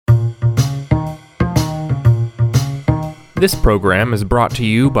This program is brought to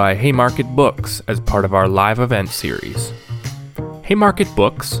you by Haymarket Books as part of our live event series. Haymarket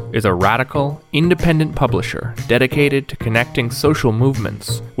Books is a radical, independent publisher dedicated to connecting social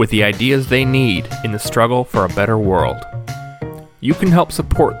movements with the ideas they need in the struggle for a better world. You can help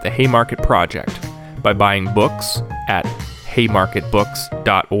support the Haymarket Project by buying books at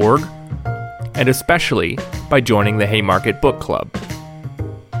haymarketbooks.org, and especially by joining the Haymarket Book Club.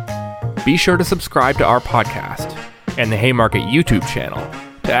 Be sure to subscribe to our podcast and the Haymarket YouTube channel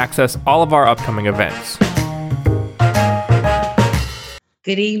to access all of our upcoming events.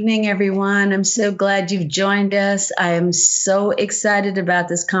 Good evening, everyone. I'm so glad you've joined us. I am so excited about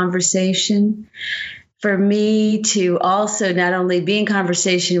this conversation. For me to also not only be in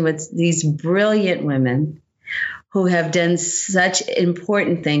conversation with these brilliant women who have done such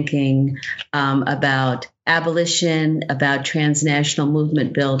important thinking about abolition, about transnational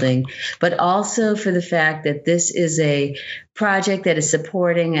movement building, but also for the fact that this is a project that is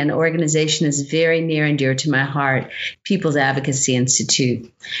supporting an organization that's very near and dear to my heart, People's Advocacy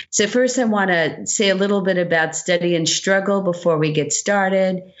Institute. So first, I want to say a little bit about Study and Struggle before we get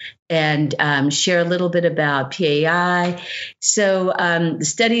started, and share a little bit about PAI. So the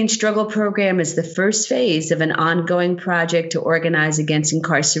Study and Struggle program is the first phase of an ongoing project to organize against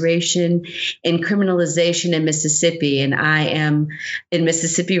incarceration and criminalization in Mississippi. And I am in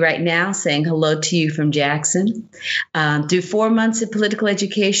Mississippi right now saying hello to you from Jackson. Through 4 months of political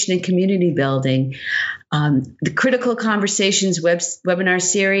education and community building, the Critical Conversations webinar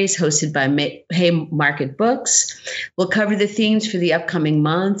series hosted by Haymarket Books will cover the themes for the upcoming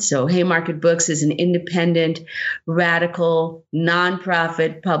month. So Haymarket Books is an independent, radical,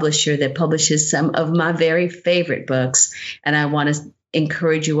 nonprofit publisher that publishes some of my very favorite books. And I want to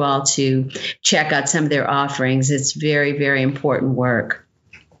encourage you all to check out some of their offerings. It's very, very important work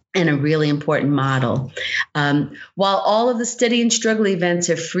and a really important model. While all of the Study and Struggle events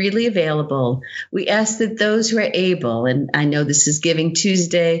are freely available, we ask that those who are able, and I know this is Giving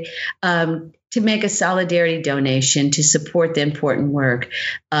Tuesday, to make a solidarity donation to support the important work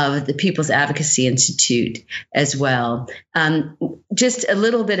of the People's Advocacy Institute as well. Just a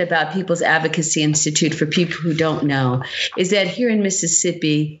little bit about People's Advocacy Institute for people who don't know is that here in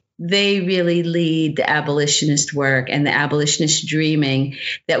Mississippi, they really lead the abolitionist work and the abolitionist dreaming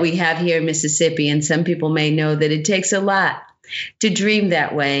that we have here in Mississippi. And some people may know that it takes a lot to dream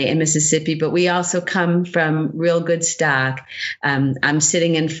that way in Mississippi, but we also come from real good stock. I'm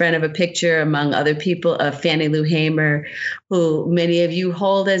sitting in front of a picture among other people of Fannie Lou Hamer, who many of you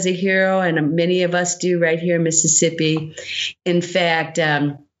hold as a hero, and many of us do right here in Mississippi. In fact,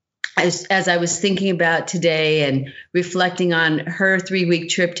 as I was thinking about today and reflecting on her 3-week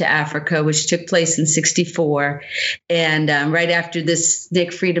trip to Africa, which took place in '64, and right after this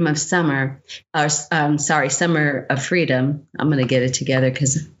Freedom of Summer, Summer of Freedom, I'm going to get it together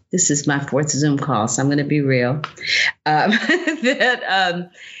because this is my 4th Zoom call, so I'm going to be real, that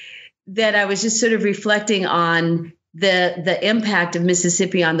I was just sort of reflecting on the impact of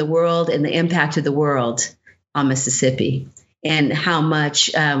Mississippi on the world and the impact of the world on Mississippi, and how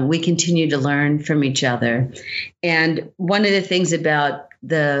much we continue to learn from each other. And one of the things about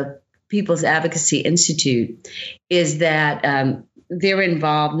the People's Advocacy Institute is that they're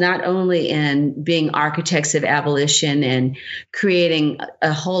involved not only in being architects of abolition and creating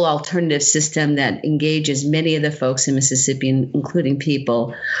a whole alternative system that engages many of the folks in Mississippi, including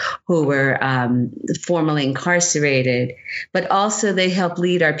people who were formerly incarcerated, but also they help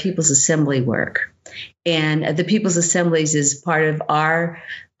lead our People's Assembly work. And the People's Assemblies is part of our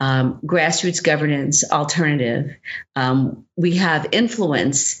grassroots governance alternative. We have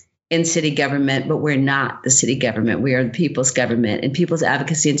influence in city government, but we're not the city government. We are the people's government, and People's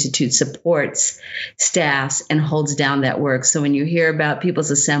Advocacy Institute supports staffs and holds down that work. So when you hear about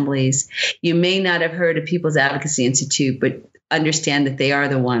People's Assemblies, you may not have heard of People's Advocacy Institute, but understand that they are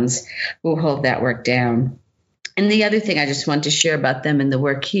the ones who hold that work down. And the other thing I just want to share about them and the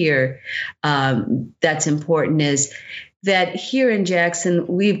work here that's important is that here in Jackson,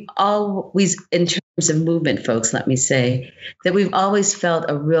 we've always, in terms of movement, folks, let me say, that we've always felt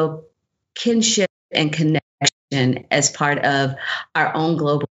a real kinship and connection as part of our own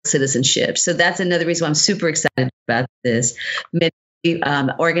global citizenship. So that's another reason why I'm super excited about this. Many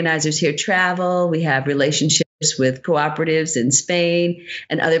organizers here travel. We have relationships with cooperatives in Spain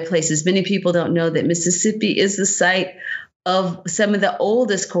and other places. Many people don't know that Mississippi is the site of some of the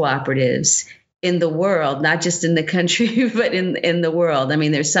oldest cooperatives in the world, not just in the country, but in the world. I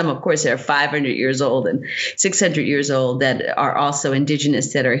mean, there's some, of course, that are 500 years old and 600 years old that are also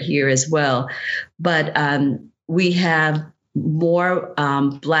indigenous that are here as well. But we have more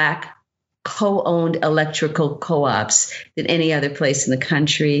Black co-owned electrical co-ops than any other place in the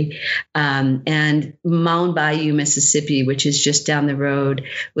country. And Mound Bayou, Mississippi, which is just down the road,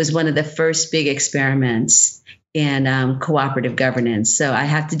 was one of the first big experiments in cooperative governance. So I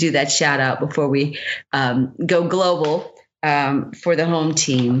have to do that shout out before we go global for the home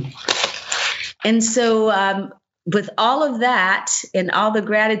team. And so with all of that and all the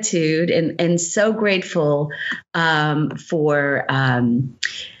gratitude and so grateful for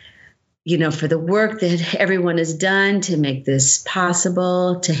for the work that everyone has done to make this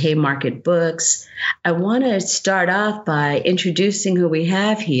possible, to Haymarket Books, I want to start off by introducing who we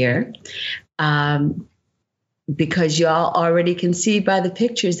have here, because y'all already can see by the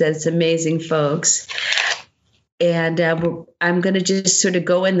pictures that it's amazing folks. And I'm going to just sort of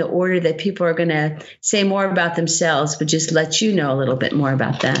go in the order that people are going to say more about themselves, but just let you know a little bit more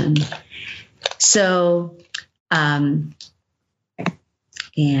about them. So,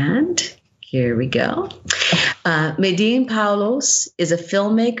 and here we go. Medine Paulos is a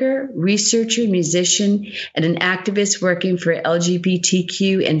filmmaker, researcher, musician, and an activist working for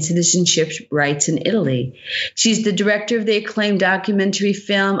LGBTQ and citizenship rights in Italy. She's the director of the acclaimed documentary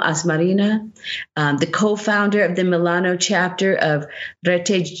film Asmarina, the co-founder of the Milano chapter of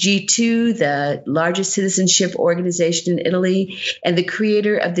Rete G2, the largest citizenship organization in Italy, and the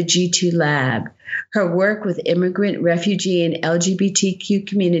creator of the G2 Lab. Her work with immigrant, refugee, and LGBTQ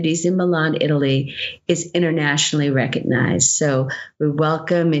communities in Milan, Italy, is internationally recognized. So we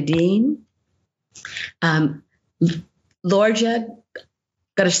welcome Medine. Lorgia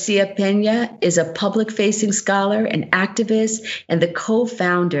Garcia Pena is a public-facing scholar, an activist, and the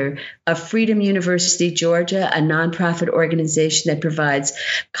co-founder of Freedom University Georgia, a nonprofit organization that provides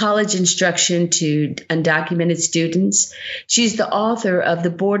college instruction to undocumented students. She's the author of The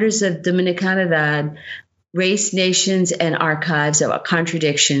Borders of Dominicanidad, Race, Nations, and Archives of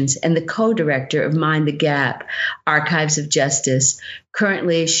Contradictions, and the co-director of Mind the Gap, Archives of Justice.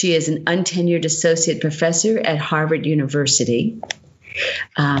 Currently, she is an untenured associate professor at Harvard University.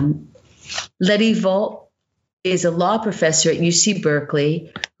 Letty Volpe is a law professor at UC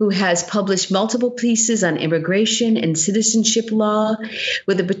Berkeley who has published multiple pieces on immigration and citizenship law,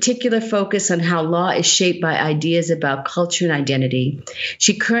 with a particular focus on how law is shaped by ideas about culture and identity.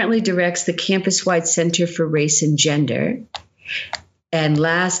 She currently directs the campus-wide Center for Race and Gender. And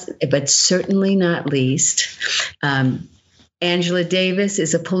last, but certainly not least, Angela Davis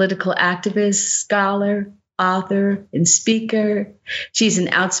is a political activist, scholar, author, and speaker. She's an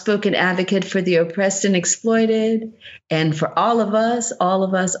outspoken advocate for the oppressed and exploited, and for all of us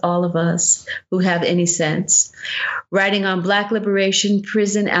who have any sense. Writing on Black liberation,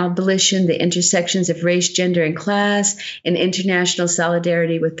 prison abolition, the intersections of race, gender, and class, and international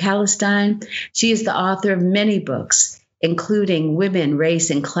solidarity with Palestine, she is the author of many books, including Women, Race,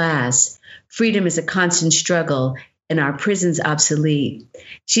 and Class, Freedom is a Constant Struggle, and Our Prisons Obsolete.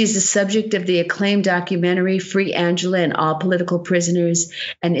 She's the subject of the acclaimed documentary Free Angela and All Political Prisoners,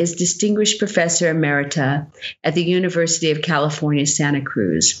 and is Distinguished Professor Emerita at the University of California, Santa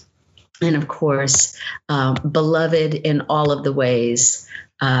Cruz. And of course, beloved in all of the ways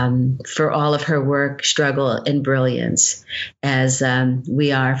for all of her work, struggle, and brilliance, as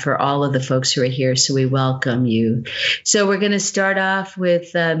we are for all of the folks who are here. So we welcome you. So we're going to start off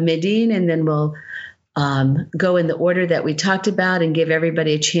with Medine, and then we'll go in the order that we talked about and give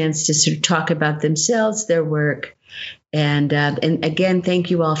everybody a chance to sort of talk about themselves, their work. And again,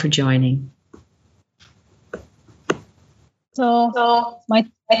 thank you all for joining.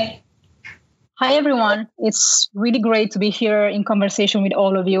 Hi, everyone. It's really great to be here in conversation with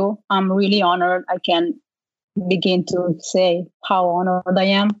all of you. I'm really honored. I can't begin to say how honored I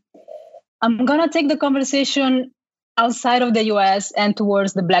am. I'm going to take the conversation outside of the US and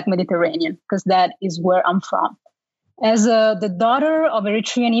towards the Black Mediterranean, because that is where I'm from. As the daughter of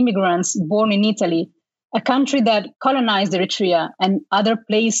Eritrean immigrants born in Italy, a country that colonized Eritrea and other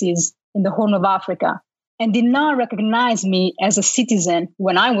places in the Horn of Africa, and did not recognize me as a citizen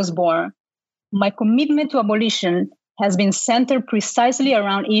when I was born, my commitment to abolition has been centered precisely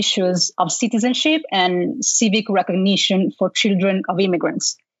around issues of citizenship and civic recognition for children of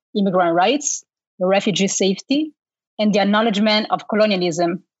immigrants, immigrant rights, refugee safety, and the acknowledgement of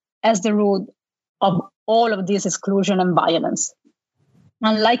colonialism as the root of all of this exclusion and violence.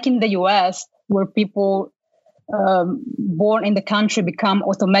 Unlike in the US, where people born in the country become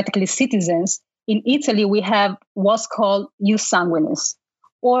automatically citizens, in Italy we have what's called ius sanguinis,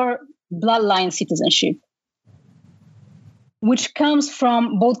 or bloodline citizenship, which comes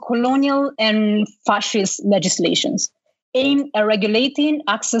from both colonial and fascist legislations, aimed at regulating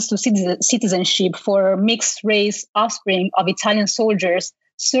access to citizenship for mixed-race offspring of Italian soldiers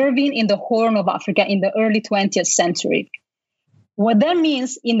serving in the Horn of Africa in the early 20th century. What that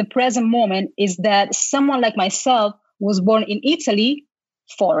means in the present moment is that someone like myself was born in Italy,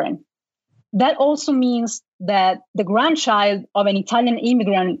 foreign. That also means that the grandchild of an Italian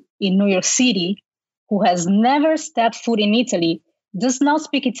immigrant in New York City who has never stepped foot in Italy, does not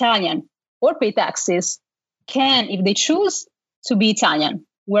speak Italian or pay taxes, can, if they choose, to be Italian,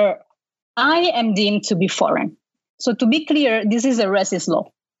 where I am deemed to be foreign. So to be clear, this is a racist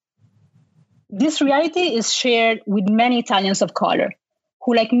law. This reality is shared with many Italians of color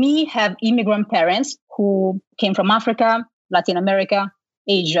who, like me, have immigrant parents who came from Africa, Latin America,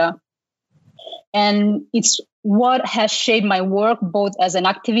 Asia. And it's what has shaped my work both as an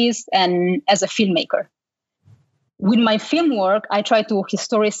activist and as a filmmaker. With my film work, I try to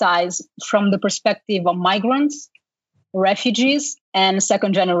historicize from the perspective of migrants, refugees, and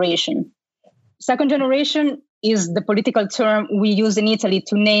second generation. Second generation is the political term we use in Italy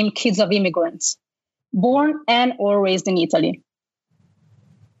to name kids of immigrants, born and or raised in Italy.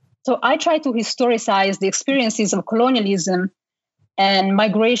 So I try to historicize the experiences of colonialism and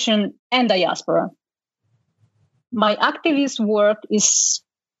migration and diaspora. My activist work is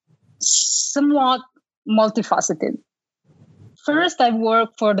somewhat multifaceted. First, I've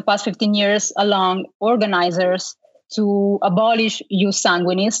worked for the past 15 years along organizers to abolish jus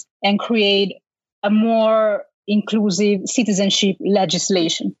sanguinis and create a more inclusive citizenship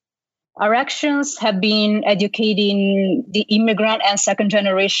legislation. Our actions have been educating the immigrant and second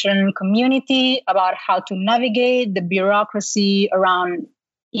generation community about how to navigate the bureaucracy around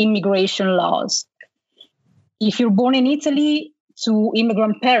immigration laws. If you're born in Italy to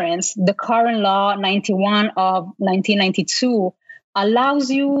immigrant parents, the current law 91 of 1992 allows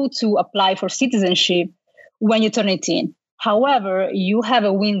you to apply for citizenship when you turn 18. However, you have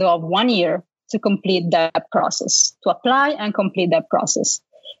a window of 1 year to complete that process, to apply and complete that process.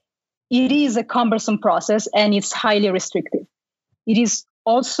 It is a cumbersome process and it's highly restrictive. It is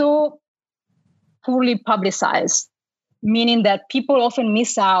also poorly publicized, meaning that people often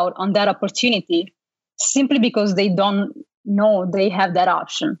miss out on that opportunity simply because they don't know they have that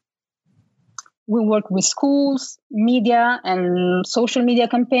option. We work with schools, media, and social media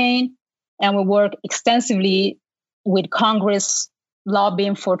campaign, and we work extensively with Congress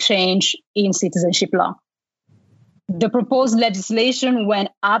lobbying for change in citizenship law. The proposed legislation went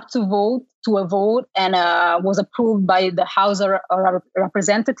up to a vote and was approved by the House of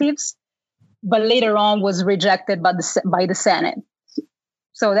Representatives, but later on was rejected by the Senate.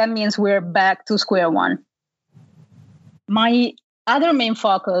 So that means we're back to square one. My other main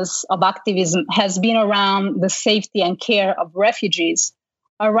focus of activism has been around the safety and care of refugees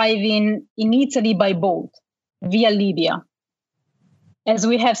arriving in Italy by boat via Libya. As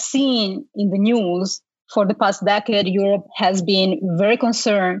we have seen in the news, for the past decade, Europe has been very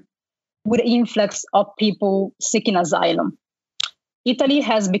concerned with the influx of people seeking asylum. Italy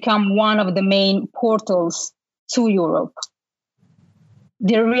has become one of the main portals to Europe.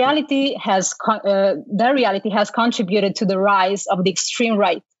 That reality has contributed to the rise of the extreme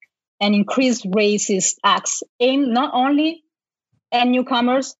right and increased racist acts aimed not only at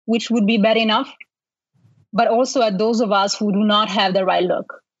newcomers, which would be bad enough, but also at those of us who do not have the right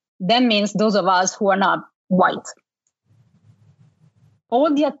look. That means those of us who are not white.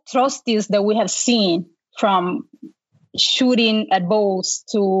 All the atrocities that we have seen, from shooting at boats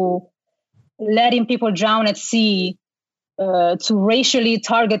to letting people drown at sea, to racially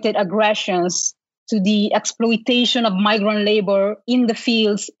targeted aggressions, to the exploitation of migrant labor in the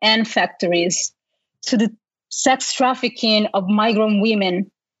fields and factories, to the sex trafficking of migrant women,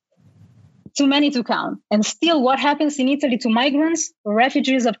 too many to count. And still, what happens in Italy to migrants,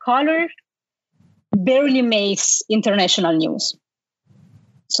 refugees of color, barely makes international news.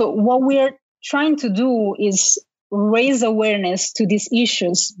 So what we're trying to do is raise awareness to these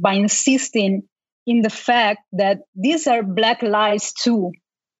issues by insisting in the fact that these are Black lives too,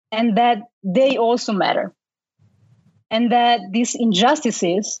 and that they also matter, and that these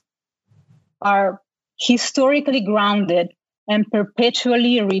injustices are historically grounded and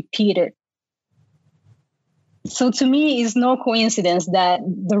perpetually repeated. So to me, it's no coincidence that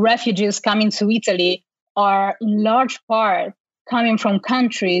the refugees coming to Italy are in large part coming from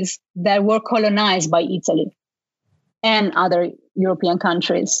countries that were colonized by Italy and other European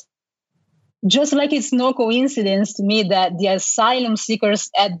countries. Just like it's no coincidence to me that the asylum seekers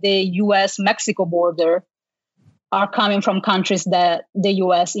at the US-Mexico border are coming from countries that the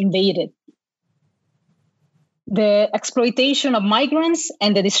US invaded. The exploitation of migrants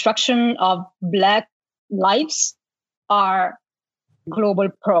and the destruction of Black lives are global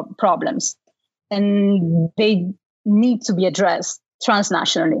problems, and they need to be addressed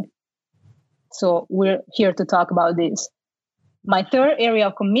transnationally. So we're here to talk about this. My third area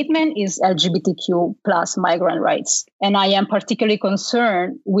of commitment is LGBTQ plus migrant rights. And I am particularly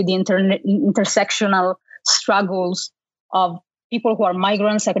concerned with the intersectional struggles of people who are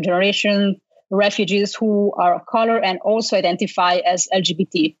migrants, second generation, refugees who are of color and also identify as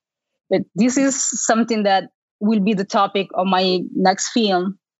LGBT. But this is something that will be the topic of my next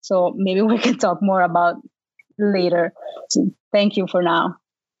film. So maybe we can talk more about later. So thank you for now.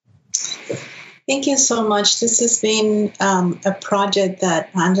 Thank you so much. This has been a project that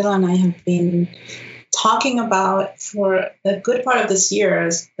Angela and I have been talking about for a good part of this year,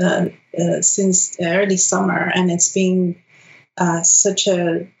 since early summer. And it's been such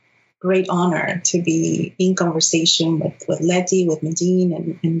a great honor to be in conversation with Letty, with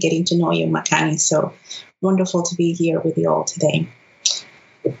Medine, and getting to know you, Makani. So wonderful to be here with you all today.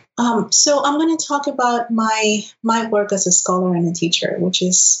 So I'm going to talk about my work as a scholar and a teacher, which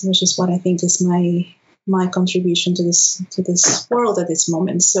is what I think is my contribution to this world at this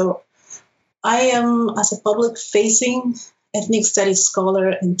moment. So I am, as a public-facing ethnic studies scholar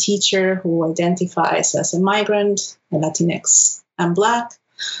and teacher who identifies as a migrant, a Latinx, and Black.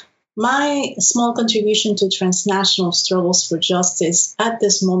 My small contribution to transnational struggles for justice at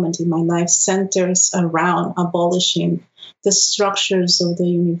this moment in my life centers around abolishing the structures of the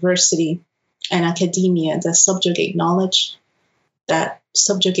university and academia that subjugate knowledge, that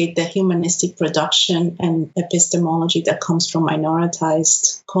subjugate the humanistic production and epistemology that comes from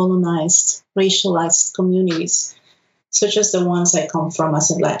minoritized, colonized, racialized communities, such as the ones I come from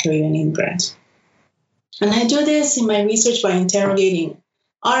as a Black Caribbean immigrant. And I do this in my research by interrogating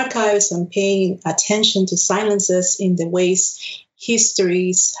archives and paying attention to silences in the ways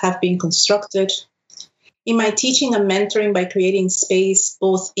histories have been constructed. In my teaching and mentoring by creating space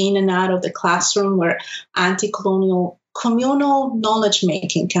both in and out of the classroom where anti-colonial communal knowledge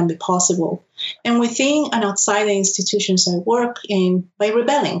making can be possible, and within and outside the institutions I work in by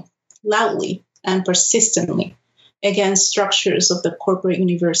rebelling loudly and persistently against structures of the corporate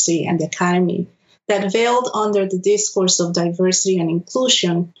university and the academy that, veiled under the discourse of diversity and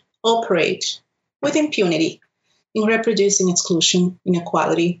inclusion, operate with impunity in reproducing exclusion,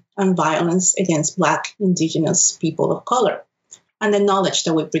 inequality, and violence against Black, Indigenous people of color, and the knowledge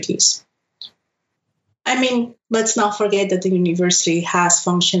that we produce. I mean, let's not forget that the university has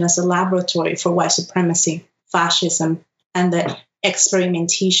functioned as a laboratory for white supremacy, fascism, and the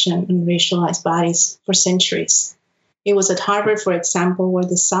experimentation in racialized bodies for centuries. It was at Harvard, for example, where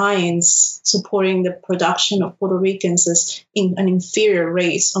the science supporting the production of Puerto Ricans as an inferior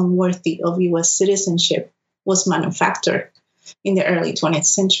race unworthy of U.S. citizenship was manufactured in the early 20th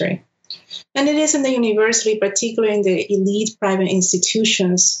century. And it is in the university, particularly in the elite private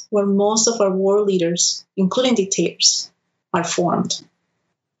institutions, where most of our world leaders, including dictators, are formed.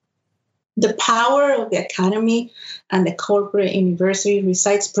 The power of the academy and the corporate university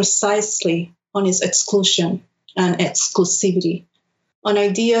resides precisely on its exclusion and exclusivity, on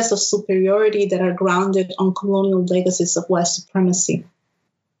ideas of superiority that are grounded on colonial legacies of white supremacy.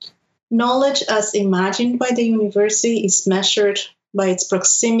 Knowledge as imagined by the university is measured by its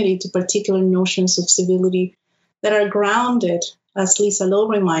proximity to particular notions of civility that are grounded, as Lisa Lowe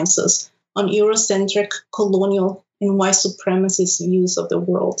reminds us, on Eurocentric, colonial, and white supremacist views of the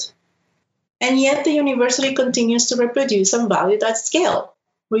world. And yet the university continues to reproduce and value that scale,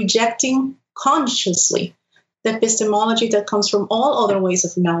 rejecting consciously the epistemology that comes from all other ways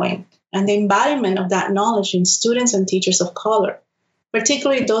of knowing and the embodiment of that knowledge in students and teachers of color,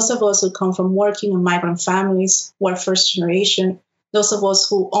 particularly those of us who come from working and migrant families who are first generation, those of us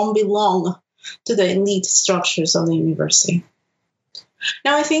who belong to the elite structures of the university.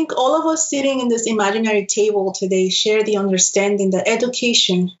 Now, I think all of us sitting in this imaginary table today share the understanding that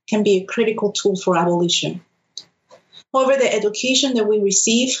education can be a critical tool for abolition. However, the education that we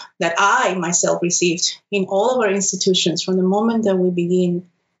receive, that I myself received in all of our institutions from the moment that we begin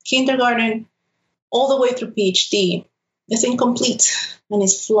kindergarten all the way through PhD, is incomplete and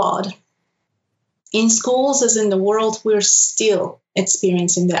is flawed. In schools, as in the world, we're still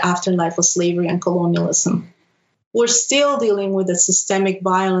experiencing the afterlife of slavery and colonialism. We're still dealing with the systemic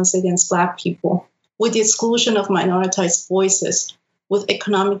violence against Black people, with the exclusion of minoritized voices, with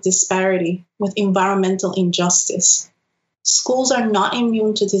economic disparity, with environmental injustice. Schools are not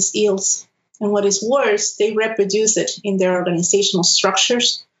immune to these ills, and what is worse, they reproduce it in their organizational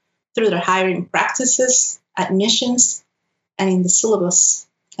structures, through their hiring practices, admissions, and in the syllabus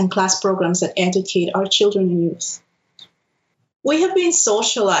and class programs that educate our children and youth. We have been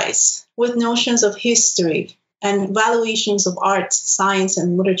socialized with notions of history and valuations of art, science,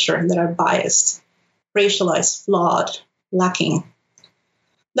 and literature that are biased, racialized, flawed, lacking,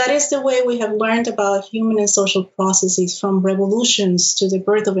 That is the way we have learned about human and social processes, from revolutions to the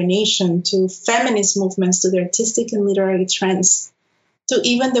birth of a nation, to feminist movements, to the artistic and literary trends, to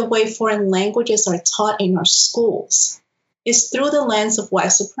even the way foreign languages are taught in our schools, is through the lens of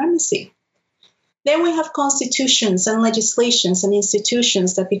white supremacy. Then we have constitutions and legislations and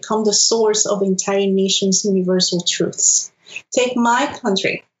institutions that become the source of the entire nation's universal truths. Take my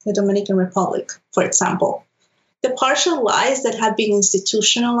country, the Dominican Republic, for example. The partial lies that have been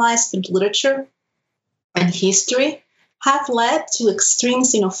institutionalized through literature and history have led to extreme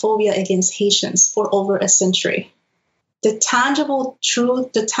xenophobia against Haitians for over a century. The tangible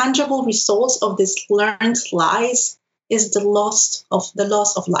truth, the tangible results of these learned lies is the loss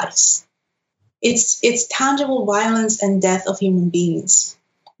of lives. It's tangible violence and death of human beings.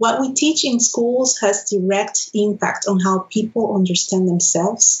 What we teach in schools has direct impact on how people understand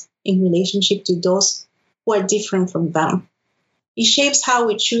themselves in relationship to those who are different from them. It shapes how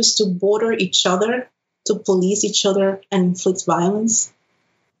we choose to border each other, to police each other, and inflict violence.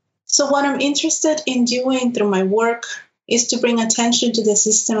 So what I'm interested in doing through my work is to bring attention to the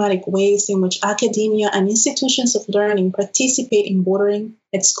systematic ways in which academia and institutions of learning participate in bordering,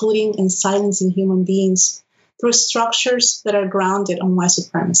 excluding, and silencing human beings through structures that are grounded on white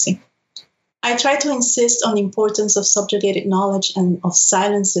supremacy. I try to insist on the importance of subjugated knowledge and of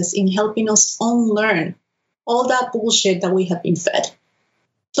silences in helping us unlearn all that bullshit that we have been fed.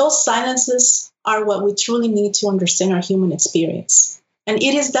 Those silences are what we truly need to understand our human experience. And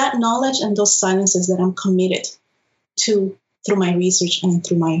it is that knowledge and those silences that I'm committed to through my research and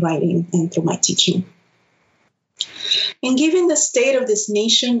through my writing and through my teaching. And given the state of this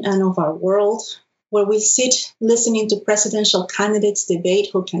nation and of our world, where we sit listening to presidential candidates debate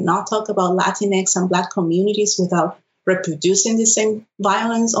who cannot talk about Latinx and Black communities without reproducing the same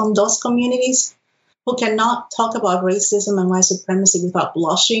violence on those communities, who cannot talk about racism and white supremacy without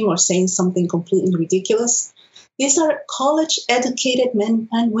blushing or saying something completely ridiculous. These are college-educated men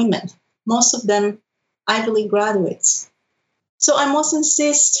and women, most of them Ivy League graduates. So I must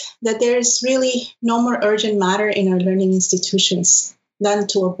insist that there is really no more urgent matter in our learning institutions than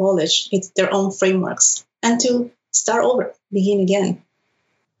to abolish their own frameworks and to start over, begin again.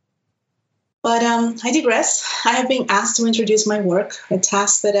 But I digress. I have been asked to introduce my work, a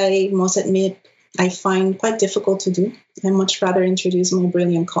task that I must admit I find quite difficult to do. I much rather introduce my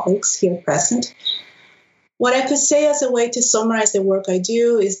brilliant colleagues here present. What I could say as a way to summarize the work I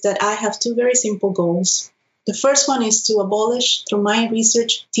do is that I have two very simple goals. The first one is to abolish, through my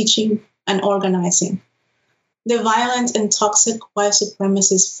research, teaching, and organizing, the violent and toxic white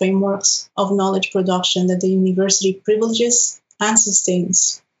supremacist frameworks of knowledge production that the university privileges and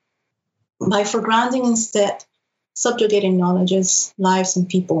sustains, by foregrounding instead subjugating knowledges, lives, and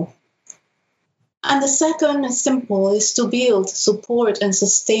people. And the second is simple, is to build, support, and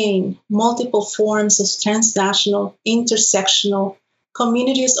sustain multiple forms of transnational, intersectional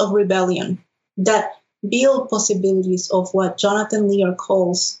communities of rebellion that build possibilities of what Jonathan Lear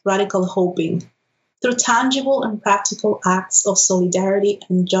calls radical hoping, through tangible and practical acts of solidarity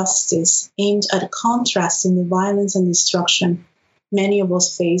and justice aimed at contrasting the violence and destruction many of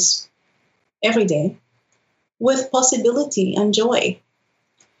us face every day, with possibility and joy.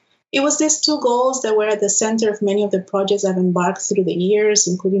 It was these two goals that were at the center of many of the projects I've embarked through the years,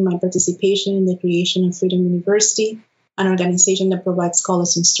 including my participation in the creation of Freedom University, an organization that provides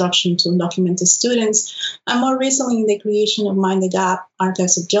scholars instruction to undocumented students, and more recently in the creation of Mind the Gap,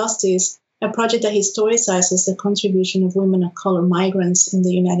 Archives of Justice, a project that historicizes the contribution of women of color migrants in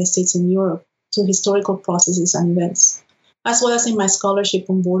the United States and Europe to historical processes and events, as well as in my scholarship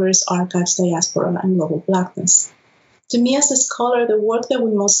on borders, archives, diaspora, and global Blackness. To me as a scholar, the work that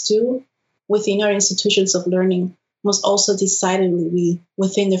we must do within our institutions of learning must also decidedly be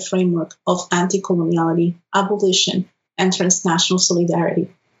within the framework of anti-coloniality, abolition, and transnational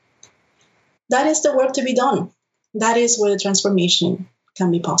solidarity. That is the work to be done. That is where the transformation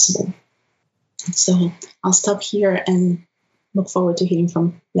can be possible. So I'll stop here and look forward to hearing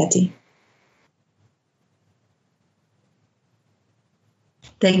from Letty.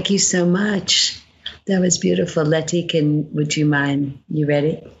 Thank you so much. That was beautiful. Letty, would you mind? You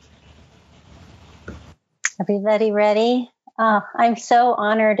ready? Everybody ready? I'm so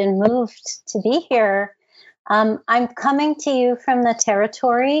honored and moved to be here. I'm coming to you from the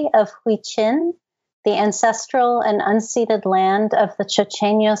territory of Huichin, the ancestral and unceded land of the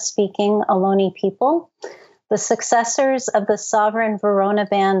Chochenyo-speaking Ohlone people, the successors of the sovereign Verona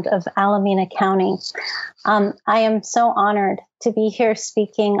Band of Alameda County. I am so honored to be here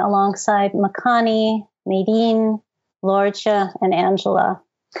speaking alongside Makani, Nadine, Lorgia, and Angela.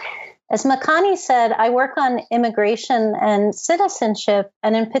 As Makani said, I work on immigration and citizenship,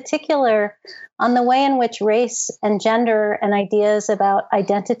 and in particular on the way in which race and gender and ideas about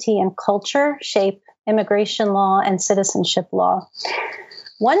identity and culture shape immigration law and citizenship law.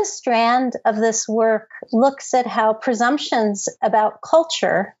 One strand of this work looks at how presumptions about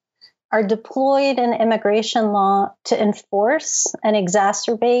culture are deployed in immigration law to enforce and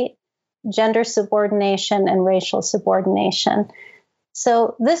exacerbate gender subordination and racial subordination.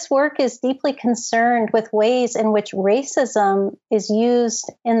 So this work is deeply concerned with ways in which racism is used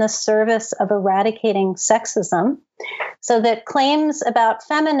in the service of eradicating sexism, so that claims about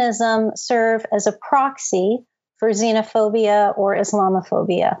feminism serve as a proxy for xenophobia or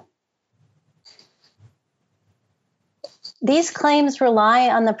Islamophobia. These claims rely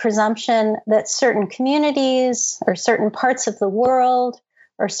on the presumption that certain communities or certain parts of the world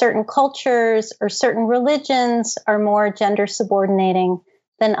or certain cultures or certain religions are more gender subordinating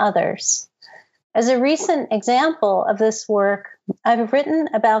than others. As a recent example of this work, I've written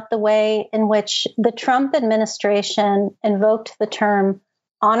about the way in which the Trump administration invoked the term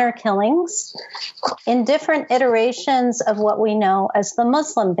honor killings in different iterations of what we know as the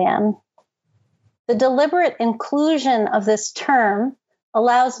Muslim ban. The deliberate inclusion of this term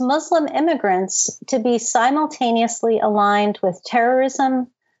allows Muslim immigrants to be simultaneously aligned with terrorism,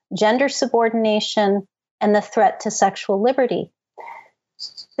 gender subordination, and the threat to sexual liberty.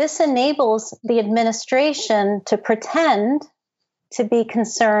 This enables the administration to pretend to be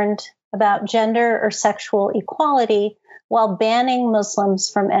concerned about gender or sexual equality while banning Muslims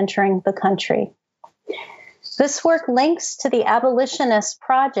from entering the country. This work links to the abolitionist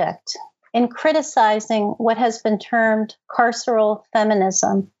project in criticizing what has been termed carceral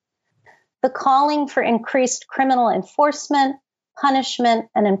feminism, the calling for increased criminal enforcement, punishment,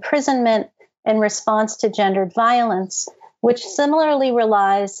 and imprisonment in response to gendered violence, which similarly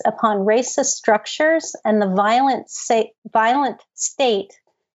relies upon racist structures and the violent state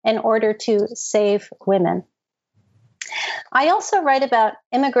in order to save women. I also write about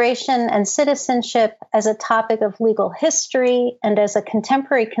immigration and citizenship as a topic of legal history and as a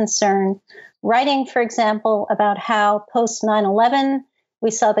contemporary concern, writing, for example, about how post 9/11,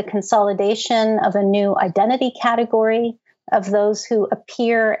 we saw the consolidation of a new identity category of those who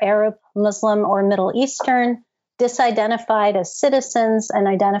appear Arab, Muslim, or Middle Eastern, disidentified as citizens and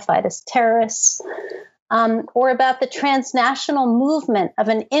identified as terrorists, or about the transnational movement of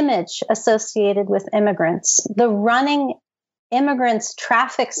an image associated with immigrants, the running immigrants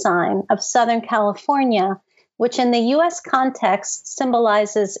traffic sign of Southern California, which in the U.S. context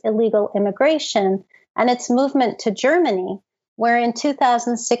symbolizes illegal immigration, and its movement to Germany, where in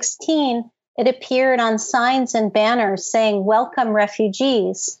 2016, it appeared on signs and banners saying, "Welcome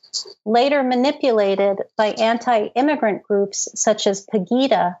refugees," later manipulated by anti-immigrant groups such as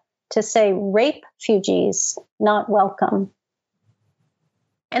Pegida to say "rape refugees, not welcome."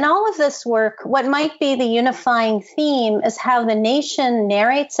 In all of this work, what might be the unifying theme is how the nation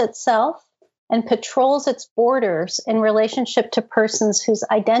narrates itself and patrols its borders in relationship to persons whose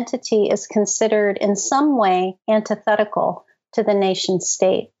identity is considered in some way antithetical to the nation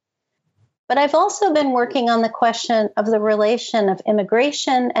state. But I've also been working on the question of the relation of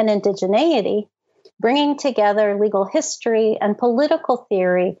immigration and indigeneity, bringing together legal history and political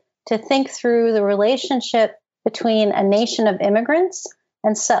theory to think through the relationship between a nation of immigrants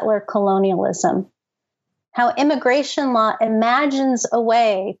and settler colonialism. How immigration law imagines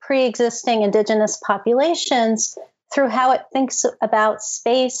away pre-existing indigenous populations through how it thinks about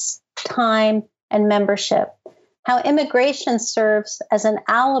space, time, and membership. How immigration serves as an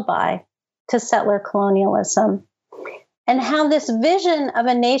alibi to settler colonialism. And how this vision of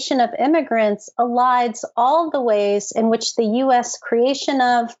a nation of immigrants elides all the ways in which the U.S. creation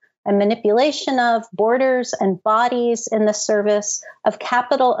of and manipulation of borders and bodies in the service of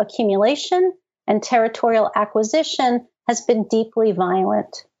capital accumulation and territorial acquisition has been deeply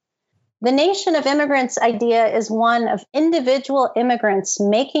violent. The nation of immigrants idea is one of individual immigrants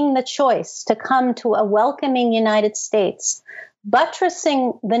making the choice to come to a welcoming United States,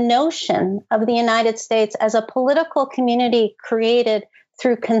 buttressing the notion of the United States as a political community created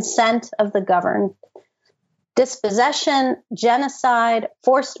through consent of the governed. Dispossession, genocide,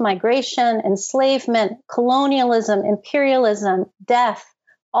 forced migration, enslavement, colonialism, imperialism, death,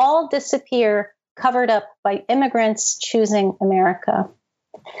 all disappear covered up by immigrants choosing America.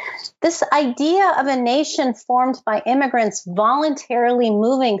 This idea of a nation formed by immigrants voluntarily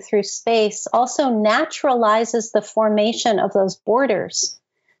moving through space also naturalizes the formation of those borders.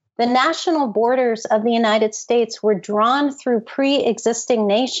 The national borders of the United States were drawn through pre-existing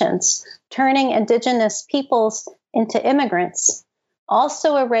nations, turning indigenous peoples into immigrants.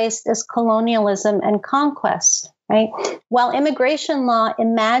 also erased as colonialism and conquest, right? While immigration law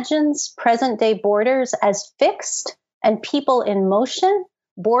imagines present-day borders as fixed and people in motion,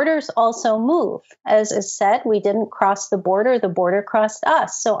 borders also move. As is said, we didn't cross the border crossed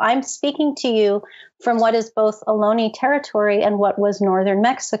us. So I'm speaking to you from what is both Ohlone territory and what was northern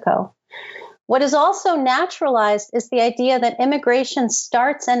Mexico. What is also naturalized is the idea that immigration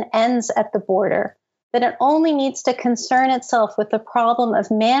starts and ends at the border, that it only needs to concern itself with the problem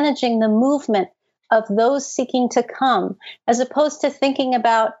of managing the movement of those seeking to come, as opposed to thinking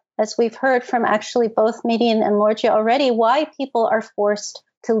about, as we've heard from actually both Median and Lorgia already, why people are forced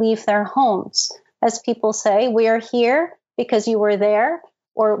to leave their homes. As people say, we are here because you were there,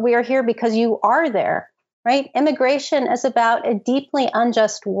 or we are here because you are there, right? Immigration is about a deeply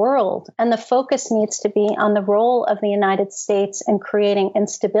unjust world, and the focus needs to be on the role of the United States in creating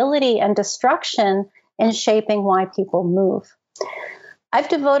instability and destruction in shaping why people move. I've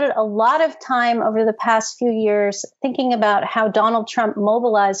devoted a lot of time over the past few years thinking about how Donald Trump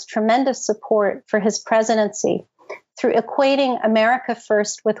mobilized tremendous support for his presidency through equating America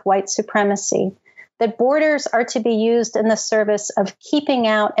first with white supremacy, that borders are to be used in the service of keeping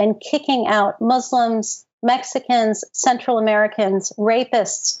out and kicking out Muslims, Mexicans, Central Americans,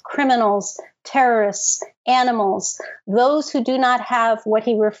 rapists, criminals, terrorists, animals, those who do not have what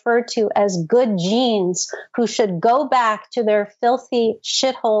he referred to as good genes, who should go back to their filthy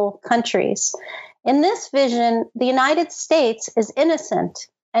shithole countries. In this vision, the United States is innocent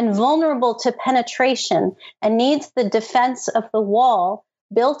and vulnerable to penetration and needs the defense of the wall,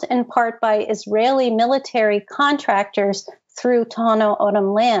 built in part by Israeli military contractors through Tohono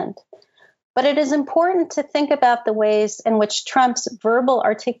O'odham land. But it is important to think about the ways in which Trump's verbal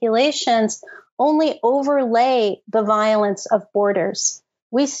articulations only overlay the violence of borders.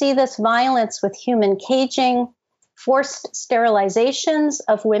 We see this violence with human caging, forced sterilizations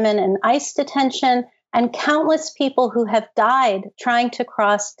of women in ICE detention, and countless people who have died trying to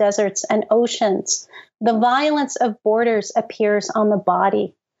cross deserts and oceans. The violence of borders appears on the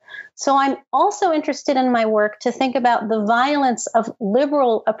body. So I'm also interested in my work to think about the violence of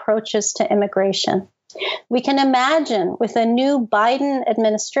liberal approaches to immigration. We can imagine with a new Biden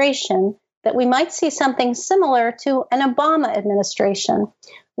administration that we might see something similar to an Obama administration,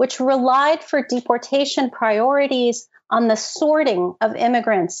 which relied for deportation priorities on the sorting of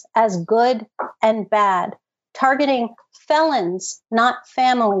immigrants as good and bad, targeting felons, not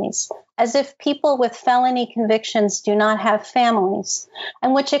families, as if people with felony convictions do not have families,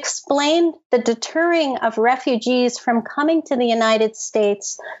 and which explained the deterring of refugees from coming to the United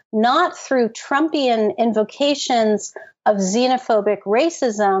States, not through Trumpian invocations of xenophobic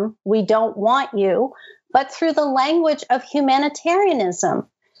racism, we don't want you, but through the language of humanitarianism.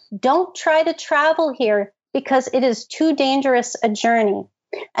 Don't try to travel here because it is too dangerous a journey.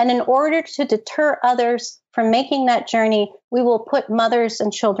 And in order to deter others from making that journey, we will put mothers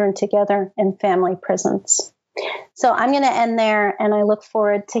and children together in family prisons. So I'm going to end there, and I look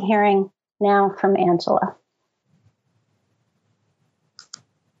forward to hearing now from Angela.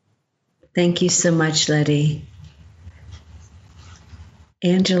 Thank you so much, Letty.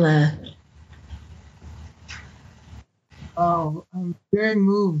 Angela. Oh, I'm very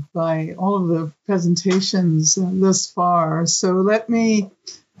moved by all of the presentations thus far. So let me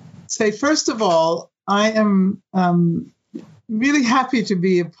say, first of all, I am really happy to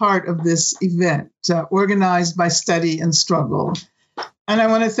be a part of this event organized by Study and Struggle. And I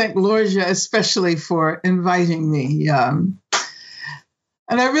want to thank Lorgia especially for inviting me. And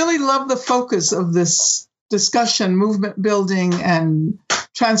I really love the focus of this discussion, movement building and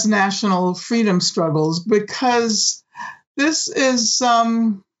transnational freedom struggles, because this is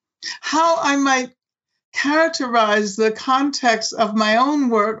how I might characterize the context of my own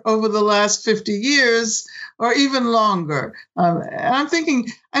work over the last 50 years or even longer. And I'm thinking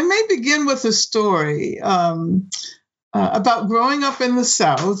I may begin with a story about growing up in the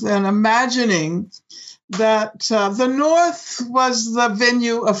South and imagining that the North was the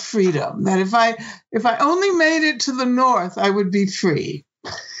venue of freedom, that if I only made it to the North, I would be free.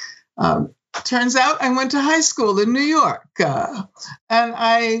 Turns out I went to high school in New York, and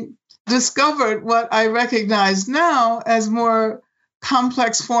I discovered what I recognize now as more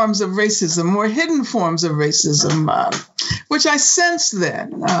complex forms of racism, more hidden forms of racism, which I sensed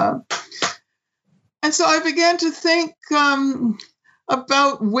then. And so I began to think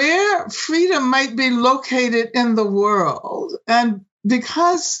about where freedom might be located in the world. And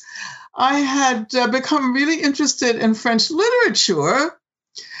because I had become really interested in French literature,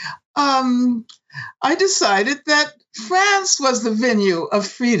 I decided that France was the venue of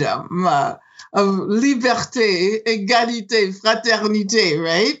freedom. liberté, égalité, fraternité,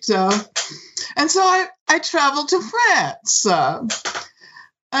 right? And so I traveled to France.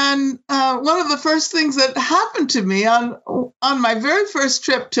 And one of the first things that happened to me on my very first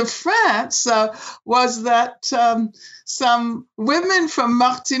trip to France was that some women from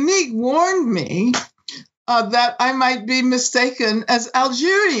Martinique warned me that I might be mistaken as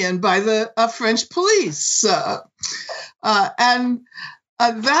Algerian by the French police. And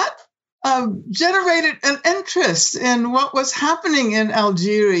that generated an interest in what was happening in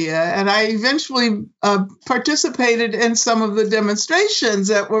Algeria. And I eventually participated in some of the demonstrations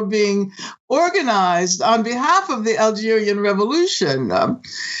that were being organized on behalf of the Algerian Revolution.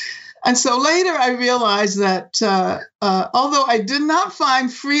 And so later I realized that although I did not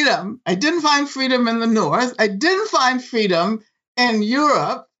find freedom, I didn't find freedom in the North, I didn't find freedom in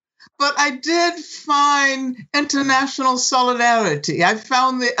Europe, but I did find international solidarity. I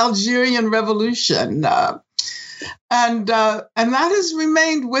found the Algerian Revolution, and that has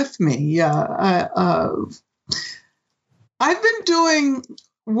remained with me. I've been doing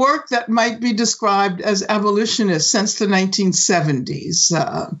work that might be described as abolitionist since the 1970s.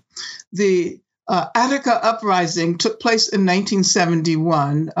 The Attica Uprising took place in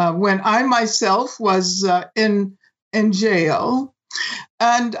 1971 when I myself was in jail.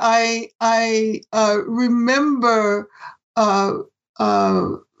 And I remember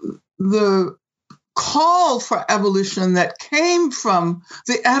the call for abolition that came from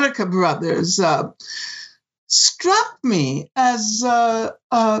the Attica brothers struck me as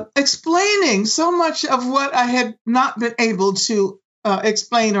explaining so much of what I had not been able to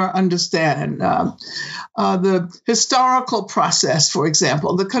explain or understand. The historical process, for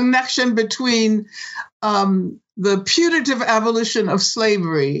example, the connection between the punitive abolition of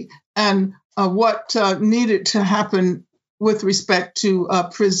slavery and what needed to happen with respect to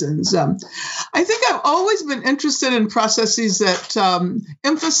prisons. I think I've always been interested in processes that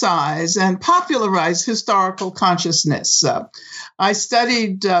emphasize and popularize historical consciousness. I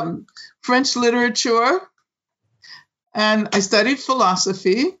studied French literature and I studied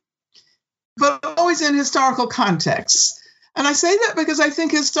philosophy, but always in historical contexts. And I say that because I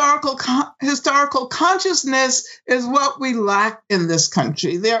think historical consciousness is what we lack in this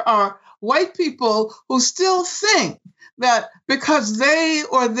country. There are white people who still think that because they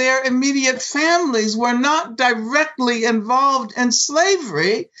or their immediate families were not directly involved in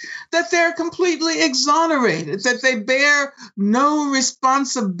slavery, that they're completely exonerated, that they bear no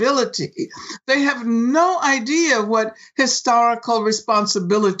responsibility. They have no idea what historical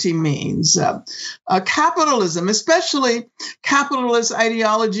responsibility means. Capitalism, especially capitalist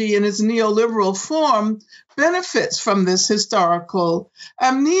ideology in its neoliberal form, benefits from this historical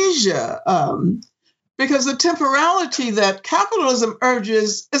amnesia. Because the temporality that capitalism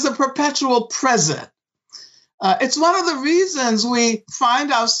urges is a perpetual present. It's one of the reasons we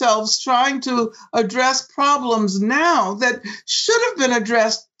find ourselves trying to address problems now that should have been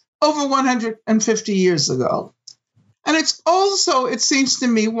addressed over 150 years ago. And it's also, it seems to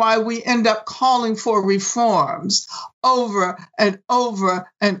me, why we end up calling for reforms over and over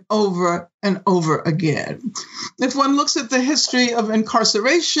and over and over again. If one looks at the history of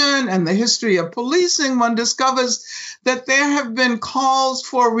incarceration and the history of policing, one discovers that there have been calls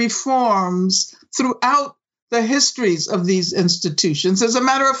for reforms throughout the histories of these institutions. As a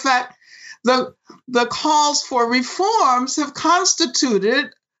matter of fact, the calls for reforms have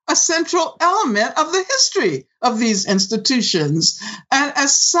constituted a central element of the history of these institutions, and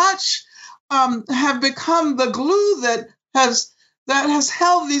as such have become the glue that has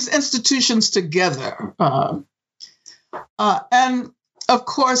held these institutions together. And of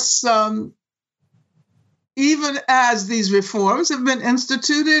course, even as these reforms have been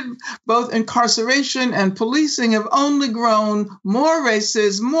instituted, both incarceration and policing have only grown more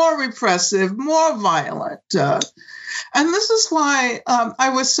racist, more repressive, more violent. And this is why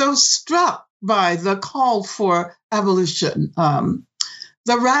I was so struck by the call for abolition,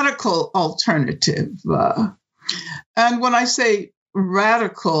 the radical alternative. And when I say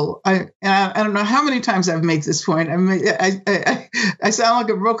radical, I don't know how many times I've made this point. I sound like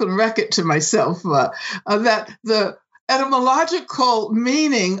a broken record to myself, that the etymological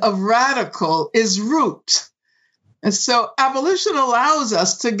meaning of radical is root. And so abolition allows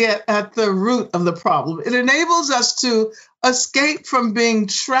us to get at the root of the problem. It enables us to escape from being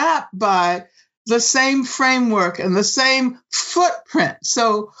trapped by the same framework and the same footprint.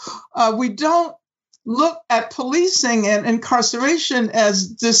 So we don't look at policing and incarceration as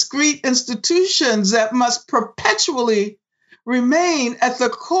discrete institutions that must perpetually remain at the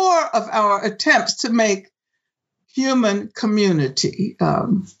core of our attempts to make human community.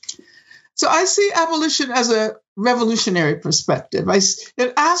 So I see abolition as a revolutionary perspective.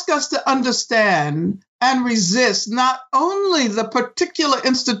 It asks us to understand and resist not only the particular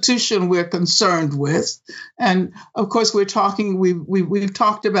institution we're concerned with, and of course we've talked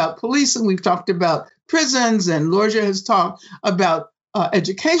about police and we've talked about prisons, and Lorgia has talked about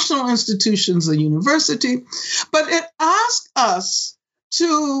educational institutions, the university, but it asks us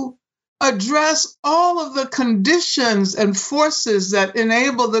to address all of the conditions and forces that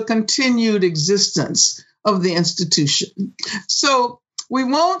enable the continued existence of the institution. So we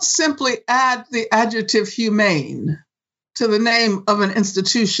won't simply add the adjective humane to the name of an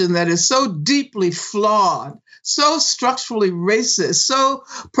institution that is so deeply flawed, so structurally racist, so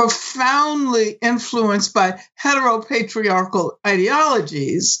profoundly influenced by heteropatriarchal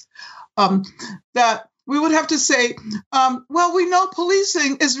ideologies, that we would have to say, well, we know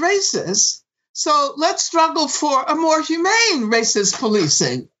policing is racist, so let's struggle for a more humane racist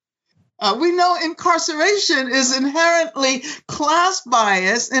policing. We know incarceration is inherently class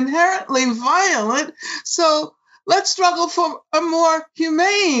biased, inherently violent, so let's struggle for a more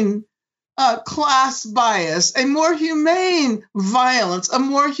humane class bias, a more humane violence, a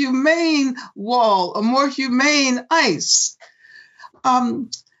more humane wall, a more humane ICE.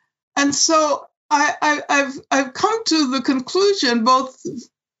 And so I've come to the conclusion, both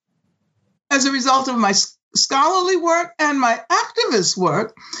as a result of my scholarly work and my activist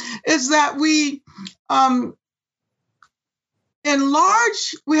work, is that we have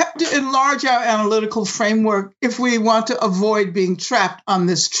to enlarge our analytical framework if we want to avoid being trapped on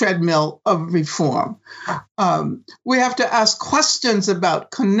this treadmill of reform. We have to ask questions about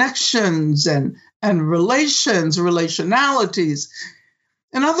connections and relations, relationalities.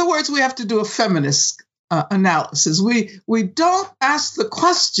 In other words, we have to do a feminist analysis. We don't ask the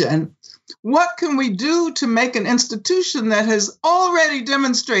question, what can we do to make an institution that has already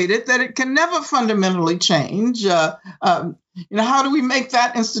demonstrated that it can never fundamentally change? How do we make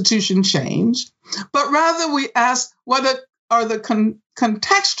that institution change? But rather we ask, what are the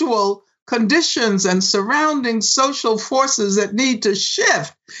contextual conditions and surrounding social forces that need to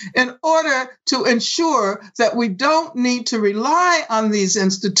shift in order to ensure that we don't need to rely on these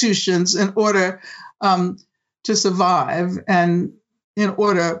institutions in order to survive and in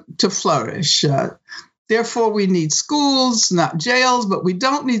order to flourish. Therefore, we need schools, not jails, but we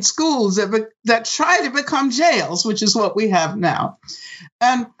don't need schools that try to become jails, which is what we have now.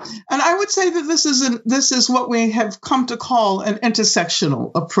 And I would say that this is what we have come to call an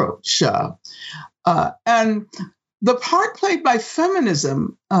intersectional approach. And the part played by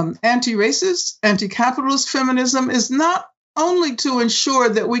feminism, anti-racist, anti-capitalist feminism, is not only to ensure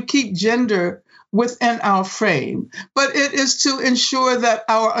that we keep gender within our frame, but it is to ensure that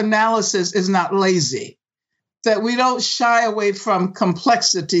our analysis is not lazy, that we don't shy away from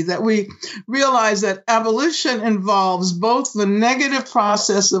complexity, that we realize that abolition involves both the negative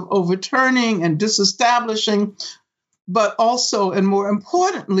process of overturning and disestablishing, but also, and more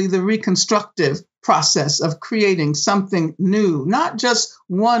importantly, the reconstructive process of creating something new, not just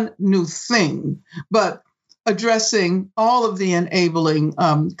one new thing, but addressing all of the enabling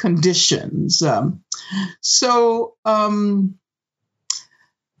conditions. So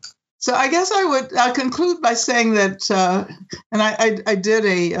I guess I'll conclude by saying that, and I did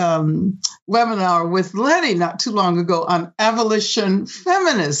a webinar with Letty not too long ago on abolition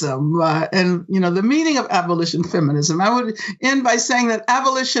feminism, and the meaning of abolition feminism. I would end by saying that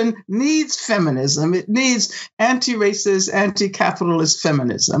abolition needs feminism. It needs anti-racist, anti-capitalist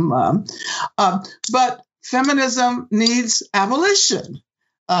feminism, but feminism needs abolition.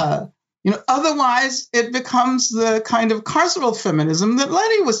 Otherwise it becomes the kind of carceral feminism that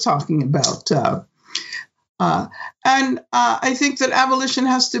Letty was talking about. And I think that abolition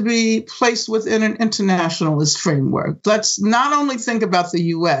has to be placed within an internationalist framework. Let's not only think about the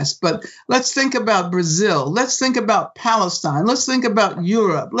US, but let's think about Brazil. Let's think about Palestine. Let's think about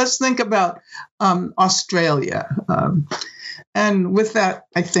Europe. Let's think about Australia. And with that,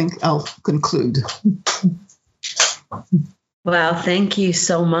 I think I'll conclude. Wow, thank you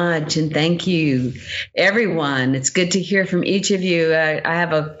so much. And thank you, everyone. It's good to hear from each of you. I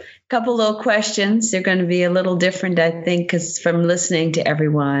have a couple little questions. They're going to be a little different, I think, because from listening to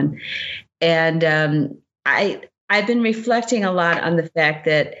everyone. And I've been reflecting a lot on the fact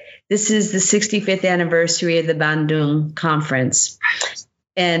that this is the 65th anniversary of the Bandung Conference.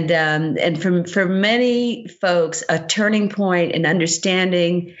 And for many folks, a turning point in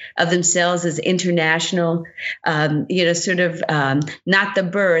understanding of themselves as international, not the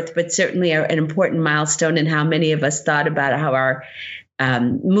birth, but certainly an important milestone in how many of us thought about how our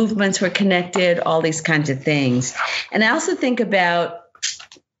movements were connected, all these kinds of things. And I also think about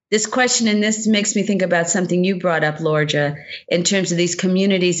this question, and this makes me think about something you brought up, Lorgia, in terms of these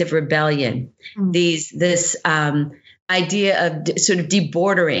communities of rebellion, this idea of sort of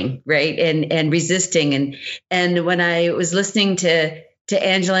debordering, right, and resisting, and when I was listening to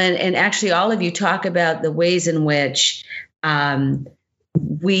Angela and actually all of you talk about the ways in which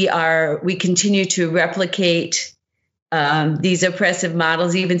we continue to replicate these oppressive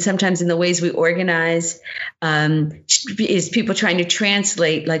models, even sometimes in the ways we organize, is people trying to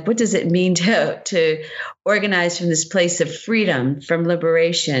translate, like, what does it mean to organize from this place of freedom, from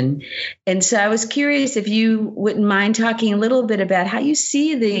liberation? And so I was curious if you wouldn't mind talking a little bit about how you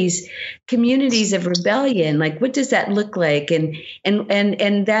see these communities of rebellion, like what does that look like, and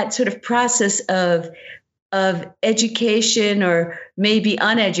that sort of process of education, or maybe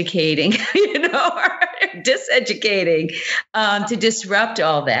uneducating, or diseducating, to disrupt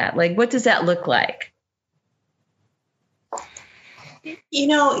all that. Like, what does that look like? You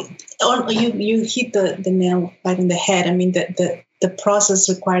hit the nail right in the head. I mean, the process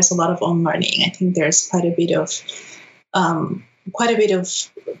requires a lot of unlearning. I think there's quite a bit of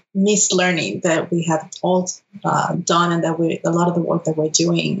mislearning that we have all done, and that a lot of the work that we're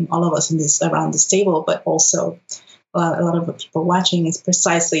doing, all of us around this table, but also a lot of the people watching, is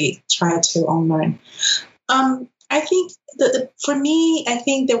precisely try to unlearn. I think for me, I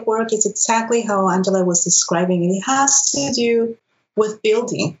think the work is exactly how Angela was describing it. It has to do with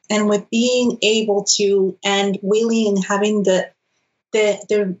building and with being able to and willing and having the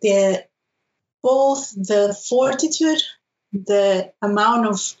both the fortitude, the amount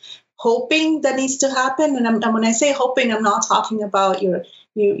of hoping that needs to happen. And when I say hoping, I'm not talking about you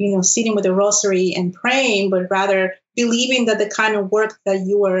sitting with a rosary and praying, but rather believing that the kind of work that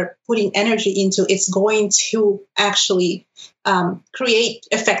you are putting energy into is going to actually create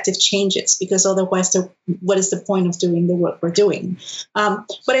effective changes, because otherwise what is the point of doing the work we're doing? But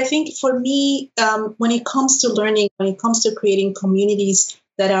I think for me, when it comes to learning, when it comes to creating communities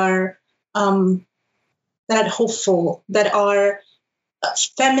that are hopeful, that are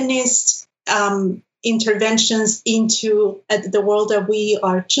feminist interventions into the world that we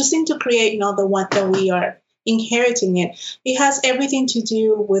are choosing to create, not the one that we are inheriting it has everything to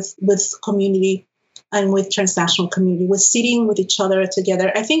do with community and with transnational community, with sitting with each other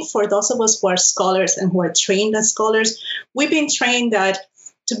together. I think for those of us who are scholars and who are trained as scholars, we've been trained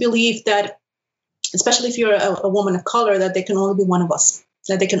to believe that, especially if you're a woman of color, that there can only be one of us.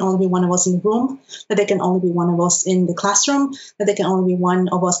 That there can only be one of us in the room, that there can only be one of us in the classroom, that there can only be one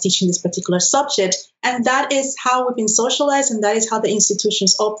of us teaching this particular subject. And that is how we've been socialized, and that is how the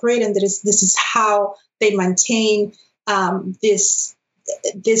institutions operate, and this is how they maintain this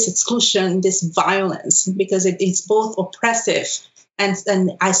exclusion, this violence, because it's both oppressive and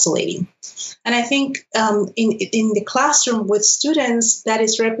isolating. And I think in the classroom with students, that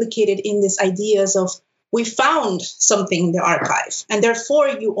is replicated in these ideas of, we found something in the archive, and therefore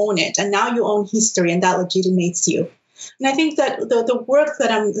you own it, and now you own history, and that legitimates you. And I think that the work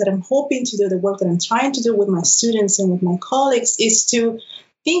that I'm hoping to do, the work that I'm trying to do with my students and with my colleagues, is to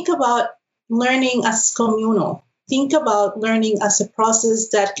think about learning as communal. Think about learning as a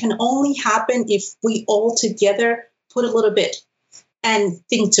process that can only happen if we all together put a little bit and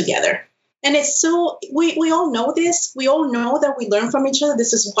think together. And it's so, we all know this. We all know that we learn from each other.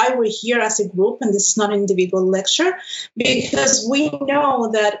 This is why we're here as a group, and this is not an individual lecture, because we know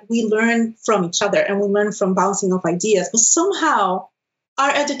that we learn from each other and we learn from bouncing off ideas. But somehow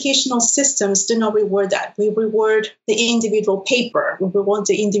our educational systems do not reward that. We reward the individual paper. We reward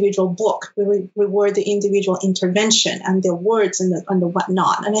the individual book. We reward the individual intervention and the words and the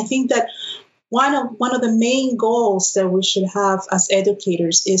whatnot. And I think that one of the main goals that we should have as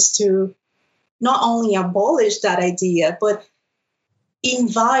educators is to not only abolish that idea, but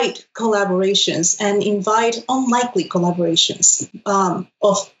invite collaborations and invite unlikely collaborations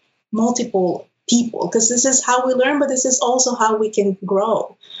of multiple people, because this is how we learn, but this is also how we can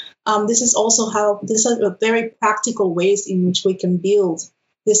grow. These are very practical ways in which we can build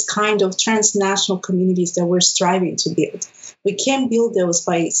this kind of transnational communities that we're striving to build. We can't build those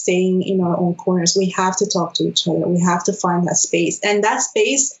by staying in our own corners. We have to talk to each other. We have to find that space. And that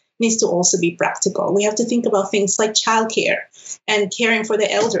space needs to also be practical. We have to think about things like childcare and caring for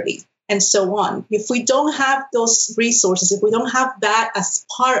the elderly and so on. If we don't have those resources, if we don't have that as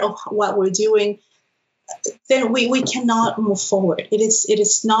part of what we're doing, then we cannot move forward. It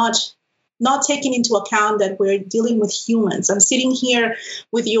is not taking into account that we're dealing with humans. I'm sitting here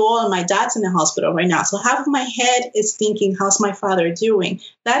with you all, and my dad's in the hospital right now. So half of my head is thinking, how's my father doing?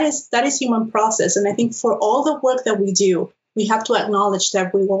 That is human process. And I think for all the work that we do, we have to acknowledge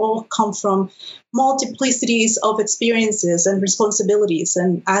that we all come from multiplicities of experiences and responsibilities.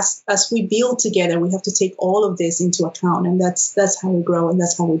 And as we build together, we have to take all of this into account. And that's how we grow, and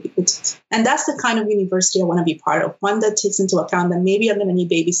that's how we build. And that's the kind of university I want to be part of, one that takes into account that maybe I'm going to need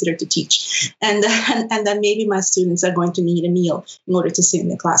babysitter to teach, and that maybe my students are going to need a meal in order to sit in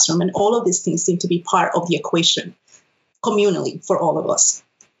the classroom. And all of these things seem to be part of the equation communally for all of us.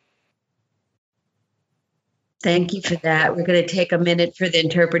 Thank you for that. We're going to take a minute for the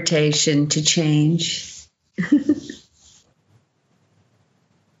interpretation to change.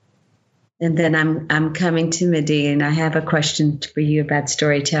 And then I'm coming to Medine. I have a question for you about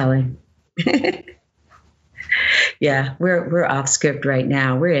storytelling. Yeah, we're off script right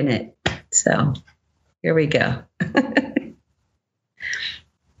now. We're in it. So here we go.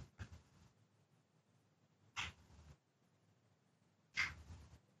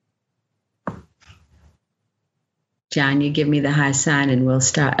 John, you give me the high sign and we'll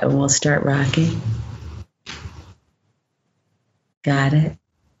start rocking. Got it.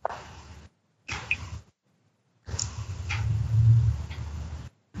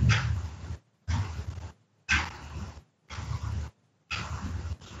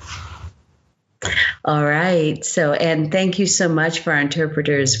 All right. So, and thank you so much for our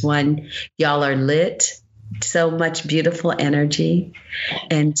interpreters. One, y'all are lit. So much beautiful energy.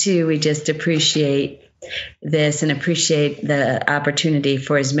 And two, we just appreciate this and appreciate the opportunity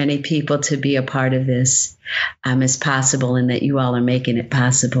for as many people to be a part of this as possible, and that you all are making it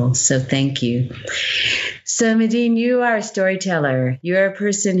possible. So thank you. So Medine, you are a storyteller. You're a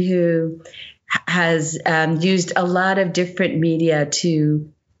person who has used a lot of different media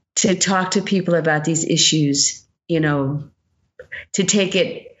to talk to people about these issues, to take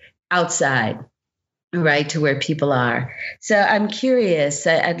it outside, right, to where people are. So I'm curious,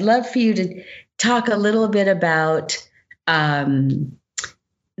 I'd love for you to talk a little bit about the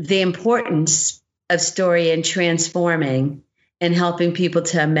importance of story in transforming and helping people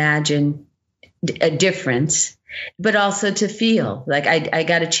to imagine a difference, but also to feel. Like I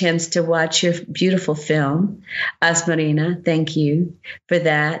got a chance to watch your beautiful film, Asmarina. Thank you for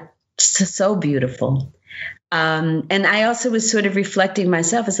that. So beautiful. And I also was sort of reflecting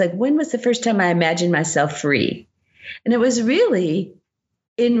myself. It's like, when was the first time I imagined myself free? And it was really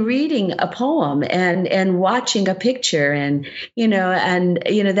in reading a poem and watching a picture, and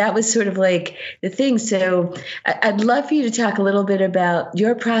that was sort of like the thing. So I'd love for you to talk a little bit about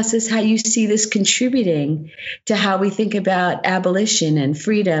your process, how you see this contributing to how we think about abolition and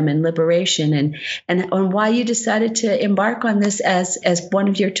freedom and liberation, and why you decided to embark on this as one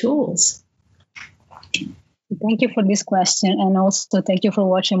of your tools. Thank you for this question, and also thank you for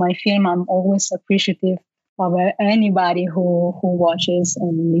watching my film. I'm always appreciative of anybody who watches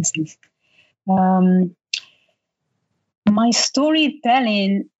and listens. My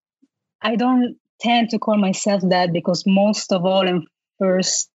storytelling, I don't tend to call myself that, because most of all and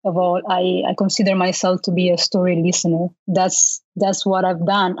first of all, I consider myself to be a story listener. That's what I've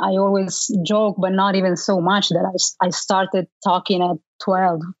done. I always joke, but not even so much, that I started talking at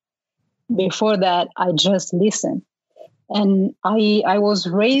 12. Before that, I just listened. And I was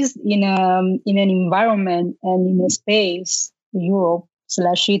raised in an environment and in a space, Europe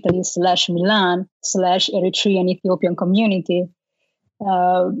 /Italy /Milan /Eritrean Ethiopian community,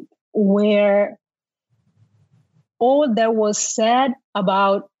 where all that was said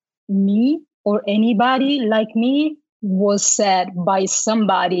about me or anybody like me was said by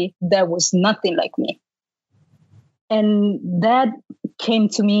somebody that was nothing like me. And that came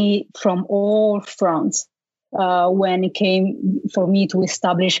to me from all fronts. When it came for me to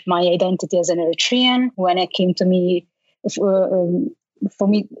establish my identity as an Eritrean, when it came to me for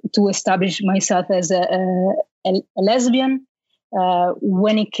me to establish myself as a lesbian,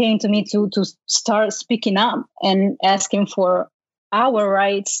 when it came to me to start speaking up and asking for our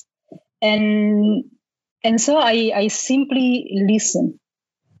rights, and so I simply listen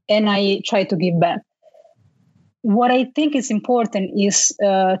and I try to give back. What I think is important is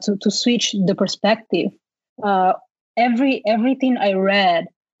to switch the perspective. Everything I read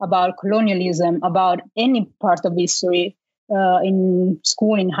about colonialism, about any part of history, in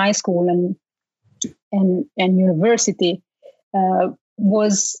school, in high school, and university,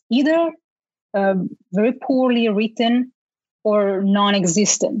 was either very poorly written or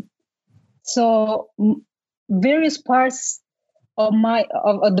non-existent. So various parts of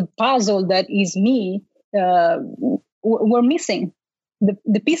the puzzle that is me were missing.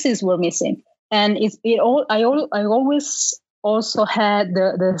 The pieces were missing. And I always also had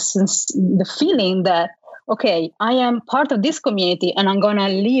the feeling that, okay, I am part of this community and I'm going to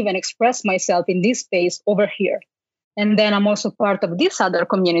live and express myself in this space over here. And then I'm also part of this other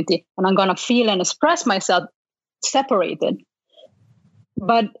community, and I'm going to feel and express myself separated.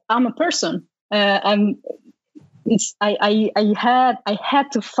 But I'm a person. I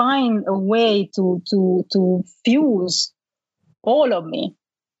had to find a way to fuse all of me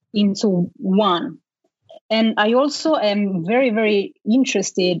into one. And I also am very, very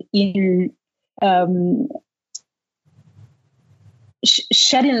interested in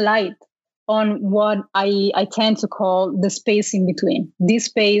shedding light on what I tend to call the space in between. This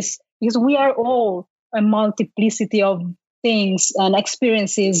space, because we are all a multiplicity of things and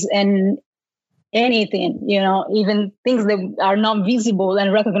experiences and anything, even things that are not visible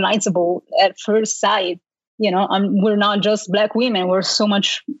and recognizable at first sight. We're not just Black women, we're so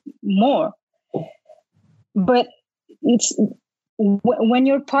much more. But it's when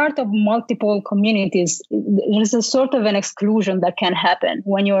you're part of multiple communities, there's a sort of an exclusion that can happen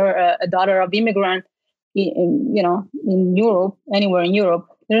when you're a daughter of immigrant, in Europe, anywhere in Europe.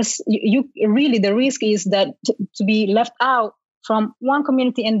 You really, the risk is that to be left out from one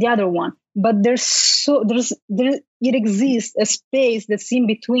community and the other one. But it exists a space that's in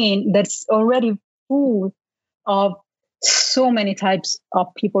between that's already full of so many types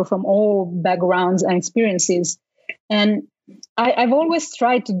of people from all backgrounds and experiences. And I've always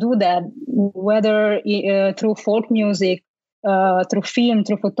tried to do that, whether through folk music, through film,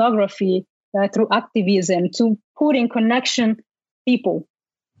 through photography, through activism, to put in connection people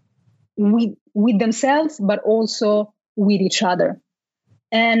with themselves, but also with each other.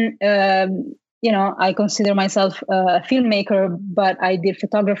 And, I consider myself a filmmaker, but I did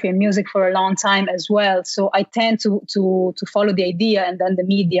photography and music for a long time as well. So I tend to follow the idea, and then the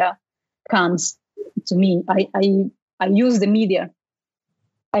media comes to me. I use the media.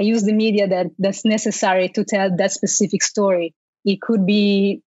 I use the media that's necessary to tell that specific story. It could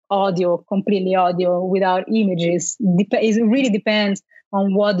be audio, completely audio, without images. It really depends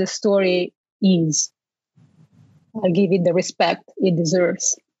on what the story is. I'll give it the respect it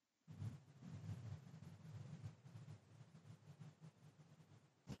deserves.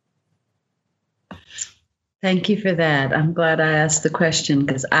 Thank you for that. I'm glad I asked the question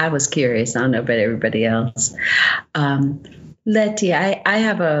because I was curious. I don't know about everybody else. Letty, I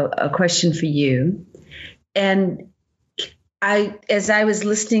have a question for you. And as I was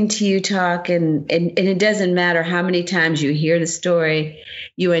listening to you talk, and it doesn't matter how many times you hear the story,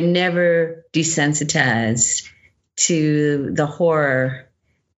 you are never desensitized to the horror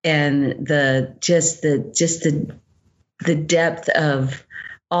and the depth of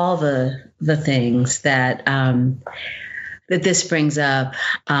all the things that this brings up.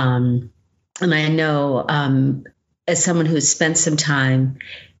 And I know as someone who's spent some time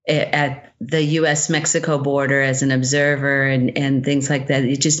at the U.S.-Mexico border as an observer and things like that,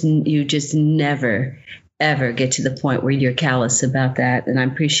 you just never, ever get to the point where you're callous about that. And I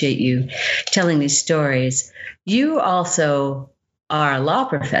appreciate you telling these stories. You also are a law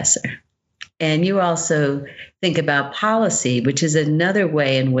professor. And you also think about policy, which is another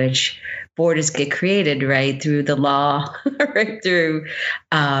way in which borders get created, right, through the law, right through,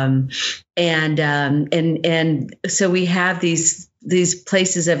 and so we have these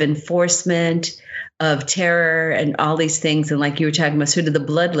places of enforcement, of terror, and all these things, and like you were talking about, sort of the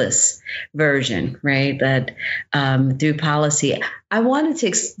bloodless version, right? That through policy, I wanted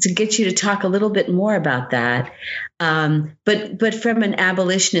to get you to talk a little bit more about that. But from an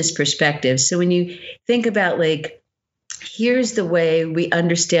abolitionist perspective. So when you think about like, here's the way we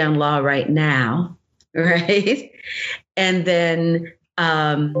understand law right now, right? And then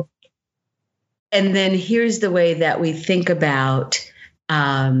here's the way that we think about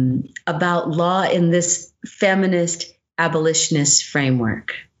law in this feminist abolitionist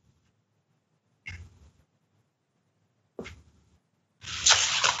framework.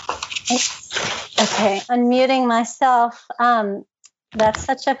 Okay, unmuting myself. That's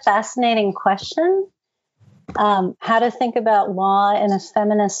such a fascinating question. How to think about law in a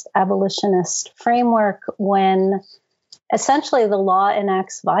feminist abolitionist framework when essentially the law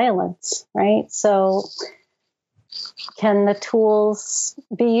enacts violence, right? So can the tools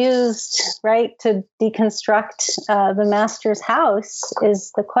be used, right, to deconstruct the master's house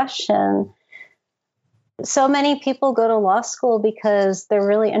is the question. So many people go to law school because they're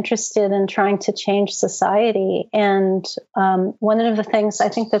really interested in trying to change society. And one of the things I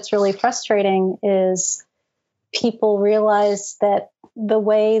think that's really frustrating is people realize that the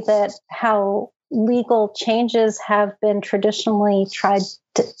way that how legal changes have been traditionally tried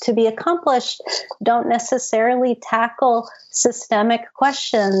to be accomplished don't necessarily tackle systemic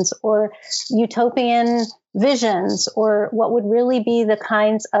questions or utopian visions or what would really be the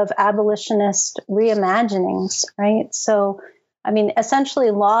kinds of abolitionist reimaginings, right? So, I mean,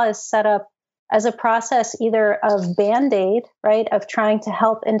 essentially law is set up as a process either of Band-Aid, right, of trying to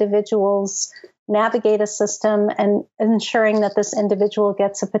help individuals navigate a system and ensuring that this individual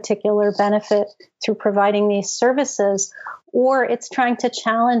gets a particular benefit through providing these services, or it's trying to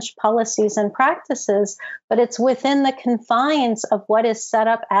challenge policies and practices, but it's within the confines of what is set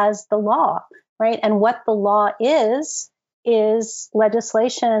up as the law, right? And what the law is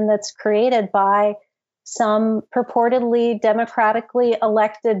legislation that's created by some purportedly democratically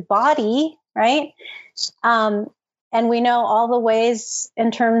elected body, right? And we know all the ways in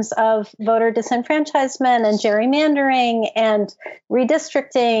terms of voter disenfranchisement and gerrymandering and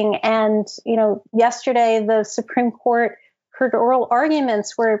redistricting. And, yesterday the Supreme Court heard oral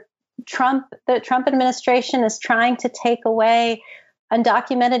arguments where the Trump administration is trying to take away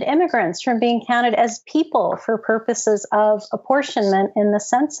undocumented immigrants from being counted as people for purposes of apportionment in the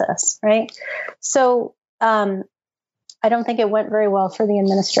census, right? So I don't think it went very well for the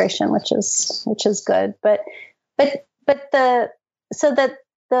administration, which is good. But the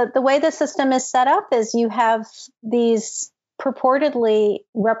way the system is set up is you have these purportedly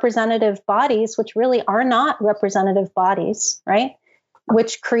representative bodies, which really are not representative bodies, right?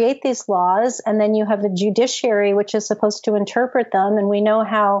 Which create these laws. And then you have the judiciary, which is supposed to interpret them. And we know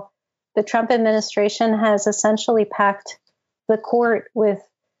how the Trump administration has essentially packed the court with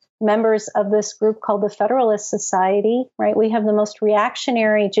members of this group called the Federalist Society, right? We have the most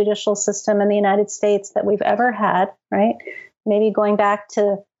reactionary judicial system in the United States that we've ever had, right? Maybe going back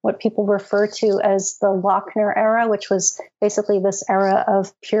to what people refer to as the Lochner era, which was basically this era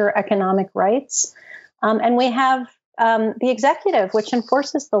of pure economic rights. And we have the executive, which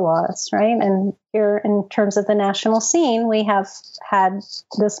enforces the laws, right? And here, in terms of the national scene, we have had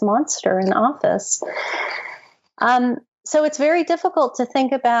this monster in office. So it's very difficult to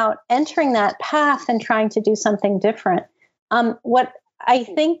think about entering that path and trying to do something different. What I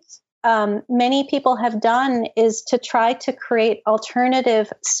think many people have done is to try to create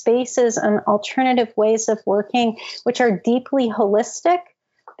alternative spaces and alternative ways of working, which are deeply holistic.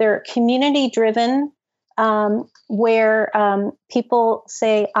 They're community-driven, where people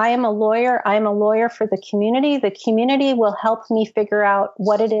say, I am a lawyer for the community. The community will help me figure out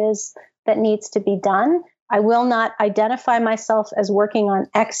what it is that needs to be done. I will not identify myself as working on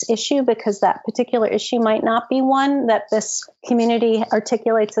X issue because that particular issue might not be one that this community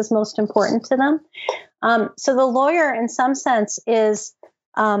articulates as most important to them. So the lawyer, in some sense, is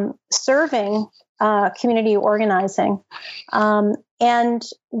serving community organizing, and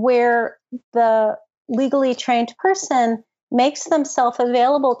where the legally trained person makes themselves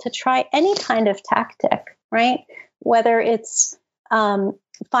available to try any kind of tactic, right? Whether it's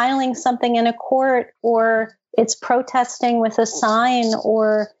filing something in a court, or it's protesting with a sign,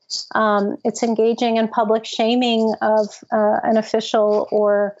 or it's engaging in public shaming of an official,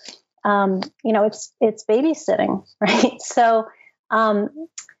 or it's babysitting, right? So I'm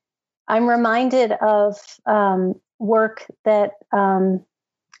reminded of work that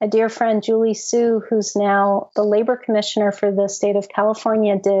a dear friend, Julie Su, who's now the labor commissioner for the state of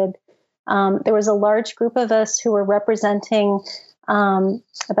California, did. There was a large group of us who were representing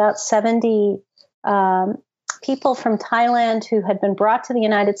about 70 people from Thailand who had been brought to the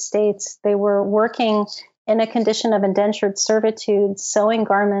United States. They were working in a condition of indentured servitude, sewing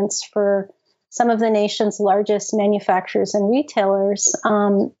garments for some of the nation's largest manufacturers and retailers.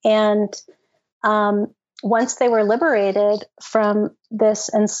 Once they were liberated from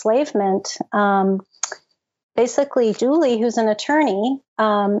this enslavement, basically Julie, who's an attorney,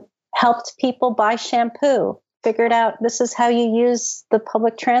 helped people buy shampoo, figured out this is how you use the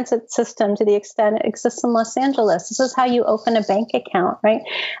public transit system to the extent it exists in Los Angeles. This is how you open a bank account, right?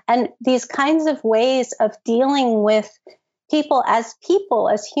 And these kinds of ways of dealing with people, as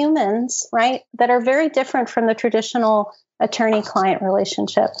humans, right, that are very different from the traditional attorney-client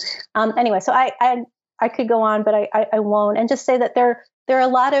relationship. Anyway, so I could go on, but I won't. And just say that there are a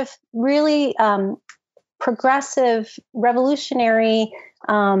lot of really progressive, revolutionary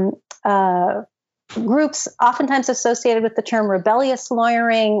groups, oftentimes associated with the term rebellious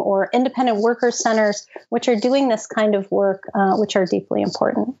lawyering or independent worker centers, which are doing this kind of work, which are deeply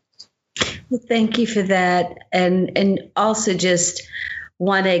important. Well, thank you for that. And also just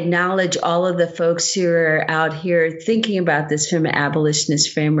want to acknowledge all of the folks who are out here thinking about this from an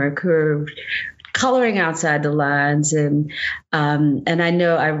abolitionist framework, who are coloring outside the lines. And I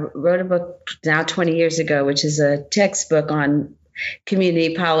know I wrote a book now 20 years ago, which is a textbook on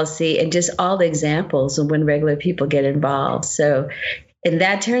community policy and just all the examples of when regular people get involved. So And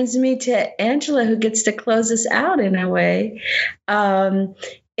that turns me to Angela, who gets to close us out in a way. And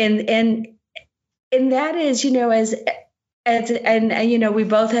that is, and we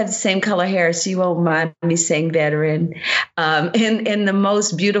both have the same color hair, so you won't mind me saying veteran, in the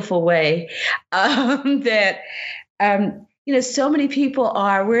most beautiful way. So many people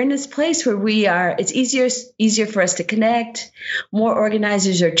we're in this place where it's easier for us to connect. More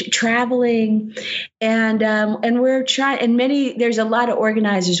organizers are traveling, and we're trying, and there's a lot of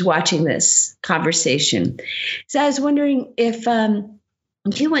organizers watching this conversation. So I was wondering if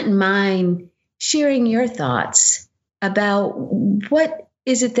you wouldn't mind sharing your thoughts about what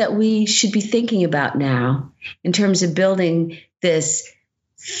is it that we should be thinking about now in terms of building this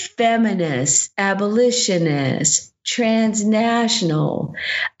feminist, abolitionist, transnational,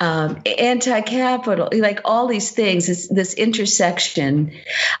 anti-capital, like all these things, this intersection.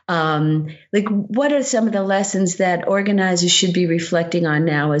 What are some of the lessons that organizers should be reflecting on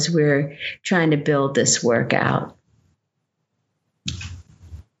now as we're trying to build this work out?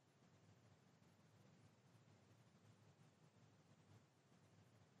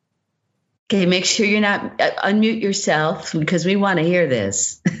 Okay, make sure you're not unmute yourself because we want to hear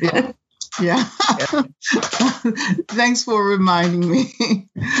this. Yeah. Thanks for reminding me.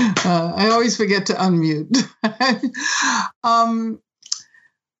 I always forget to unmute.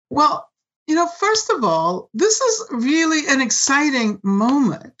 Well, first of all, this is really an exciting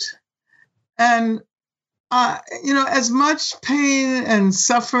moment. And, as much pain and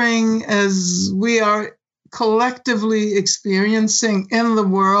suffering as we are collectively experiencing in the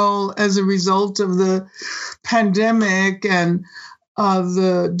world as a result of the pandemic and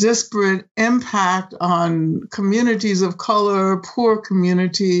the disparate impact on communities of color, poor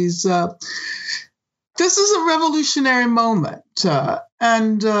communities. This is a revolutionary moment,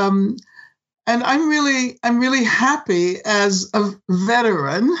 and I'm really happy as a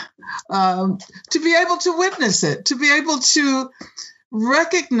veteran to be able to witness it, to be able to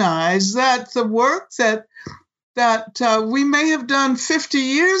recognize that the work that we may have done 50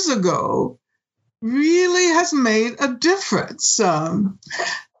 years ago really has made a difference. And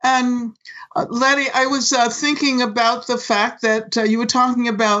Letty, I was thinking about the fact that you were talking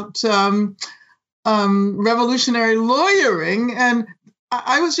about revolutionary lawyering, and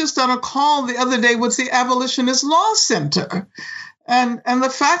I was just on a call the other day with the Abolitionist Law Center. And the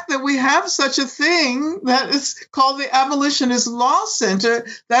fact that we have such a thing that is called the Abolitionist Law Center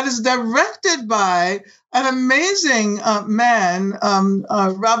that is directed by an amazing man,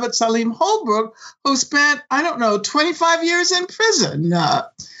 Robert Salim Holbrook, who spent, 25 years in prison.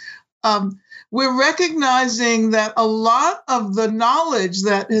 We're recognizing that a lot of the knowledge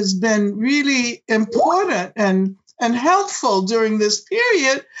that has been really important and helpful during this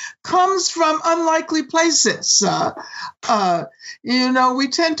period comes from unlikely places. We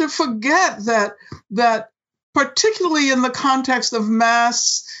tend to forget that particularly in the context of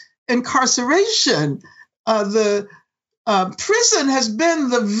mass incarceration, the prison has been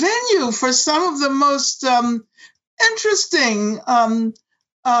the venue for some of the most interesting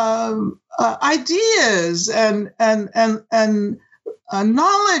ideas and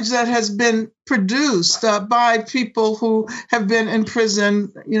knowledge that has been produced by people who have been in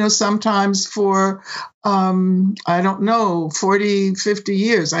prison, sometimes for, 40, 50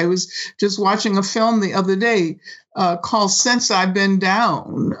 years. I was just watching a film the other day called Since I've Been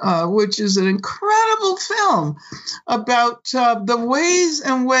Down, which is an incredible film about the ways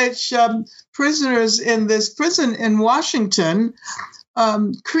in which prisoners in this prison in Washington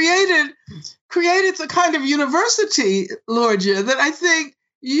created the kind of university, Lorgia, that I think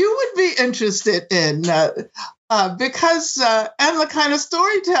you would be interested in, because and the kind of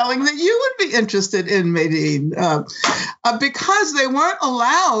storytelling that you would be interested in, Medine, because they weren't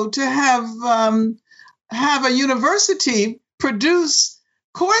allowed to have a university produce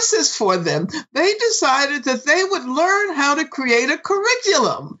courses for them. They decided that they would learn how to create a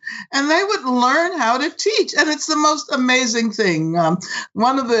curriculum and they would learn how to teach. And it's the most amazing thing.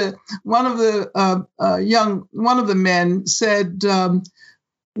 One of the men said,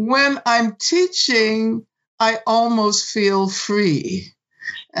 when I'm teaching, I almost feel free.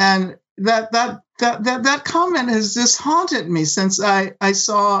 And that comment has just haunted me since I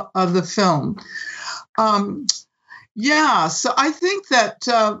saw the film. So I think that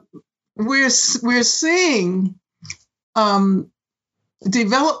we're seeing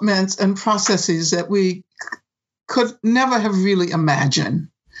developments and processes that we could never have really imagined.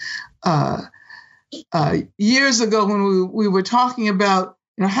 Years ago, when we were talking about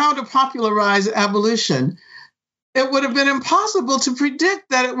how to popularize abolition, it would have been impossible to predict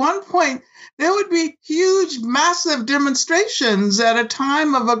that at one point there would be huge, massive demonstrations at a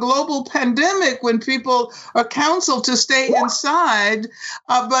time of a global pandemic when people are counseled to stay inside.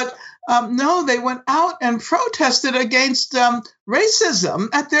 But no, they went out and protested against racism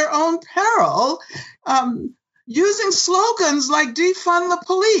at their own peril, using slogans like defund the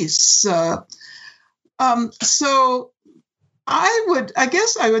police. So I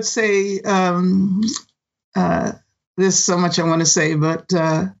guess I would say, there's so much I want to say, but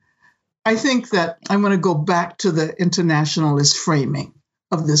I think that I want to go back to the internationalist framing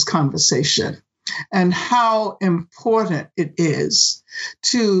of this conversation and how important it is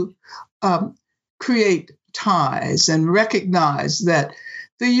to create ties and recognize that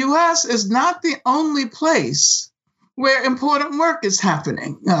the U.S. is not the only place where important work is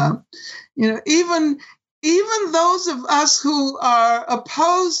happening. Even those of us who are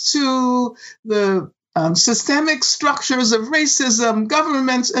opposed to the systemic structures of racism,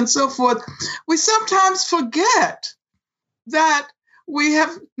 governments, and so forth, we sometimes forget that we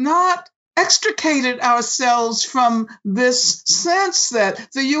have not extricated ourselves from this sense that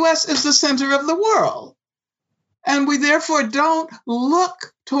the U.S. is the center of the world. And we therefore don't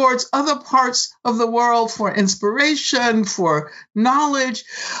look towards other parts of the world for inspiration, for knowledge.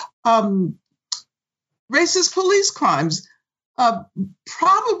 Racist police crimes,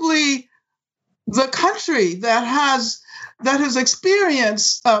 probably the country that has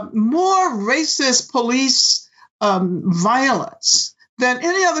experienced more racist police violence than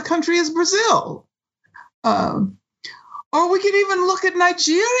any other country is Brazil. Or we can even look at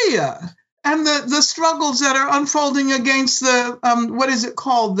Nigeria and the struggles that are unfolding against the, what is it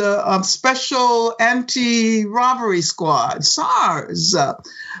called, the Special Anti-Robbery Squad, SARS,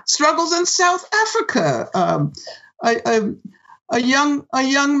 struggles in South Africa. A young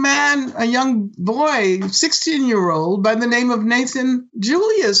man, a young boy, 16-year-old by the name of Nathan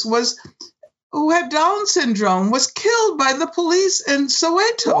Julius who had Down syndrome, was killed by the police in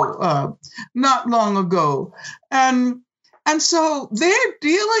Soweto not long ago. And so they're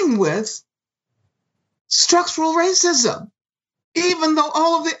dealing with structural racism. Even though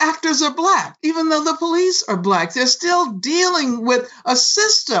all of the actors are Black, even though the police are Black, they're still dealing with a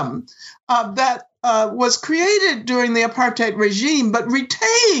system that was created during the apartheid regime, but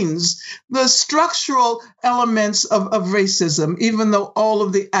retains the structural elements of racism, even though all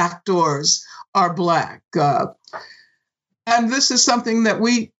of the actors are Black. And this is something that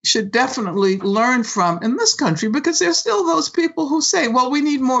we should definitely learn from in this country, because there's still those people who say, well, we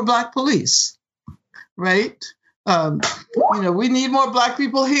need more Black police, right? We need more Black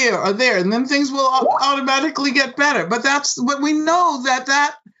people here or there, and then things will automatically get better. But that's what we know,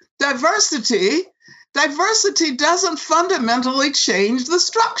 that diversity doesn't fundamentally change the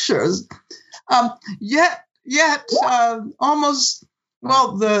structures. Yet, almost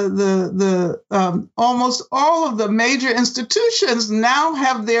all of the major institutions now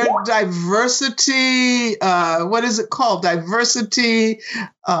have their diversity. What is it called? Diversity,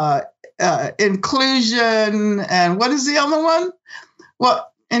 inclusion, and what is the other one?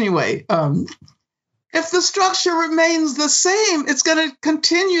 Well, anyway, if the structure remains the same, it's going to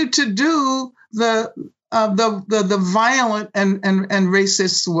continue to do the violent and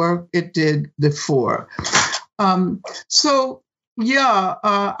racist work it did before. I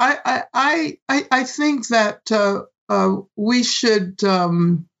think that we should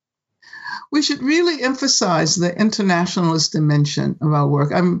really emphasize the internationalist dimension of our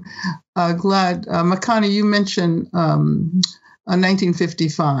work. I'm glad, Makani, you mentioned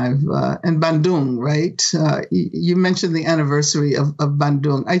 1955 and Bandung, right? You mentioned the anniversary of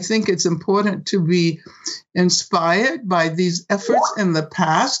Bandung. I think it's important to be inspired by these efforts in the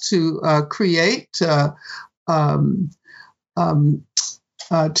past to create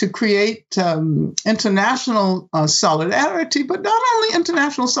international solidarity, but not only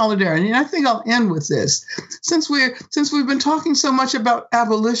international solidarity. And I think I'll end with this. Since we've been talking so much about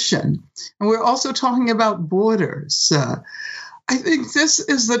abolition, and we're also talking about borders, I think this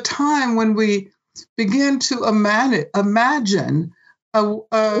is the time when we begin to imagine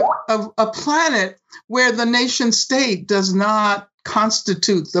a planet where the nation state does not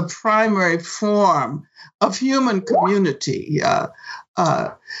constitute the primary form of human community,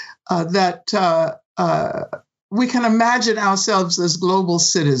 that we can imagine ourselves as global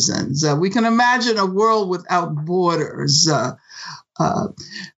citizens. We can imagine a world without borders.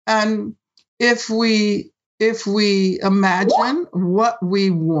 And if we imagine what we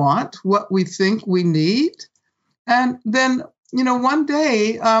want, what we think we need, and then, one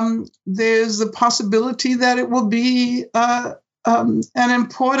day there's a possibility that it will be an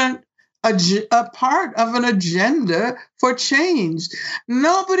important a part of an agenda for change.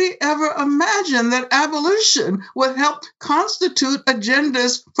 Nobody ever imagined that abolition would help constitute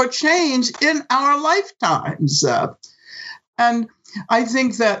agendas for change in our lifetimes. And I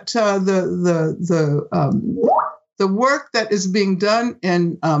think that the work that is being done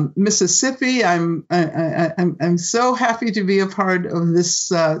in Mississippi, I'm so happy to be a part of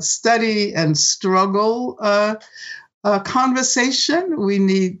this study and struggle conversation. We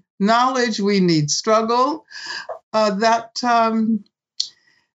need knowledge, we need struggle. These are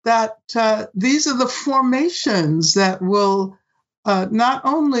the formations that will not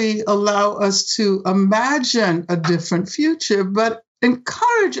only allow us to imagine a different future, but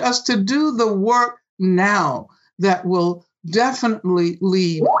encourage us to do the work now that will definitely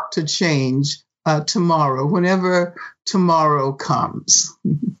lead to change tomorrow, whenever tomorrow comes.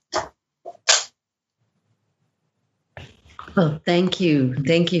 Oh, thank you.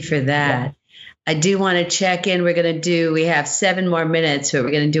 Thank you for that. I do want to check in. We have 7 more minutes, but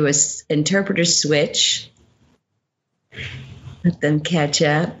we're going to do an interpreter switch. Let them catch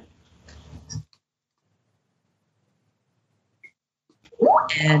up.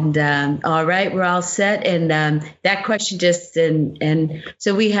 And all right, we're all set. And that question and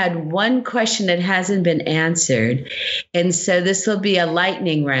so we had one question that hasn't been answered. And so this will be a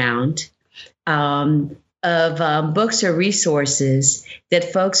lightning round of books or resources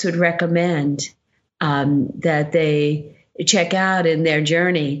that folks would recommend that they check out in their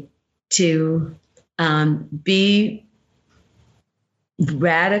journey to be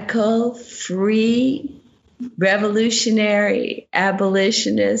radical, free, revolutionary,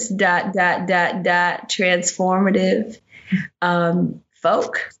 abolitionist, ... transformative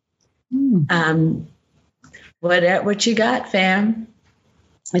folk. What you got, fam?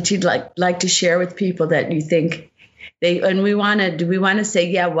 What you'd like to share with people that you think we want to say,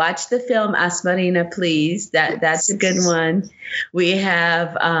 yeah, watch the film Asmarina, please. That's a good one. We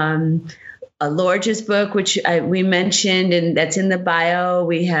have Lorge's book, which we mentioned, and that's in the bio.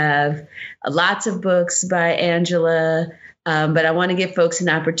 We have lots of books by Angela, but I want to give folks an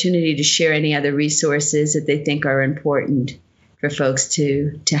opportunity to share any other resources that they think are important for folks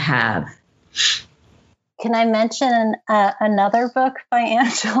to have. Can I mention another book by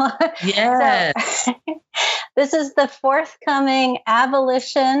Angela? Yes. So, this is the forthcoming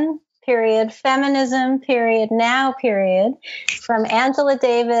Abolition, Feminism, Now, from Angela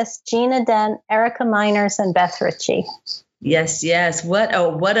Davis, Gina Dent, Erica Miners, and Beth Ritchie. Yes. What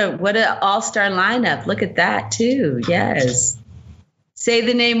a all-star lineup. Look at that too. Yes. Say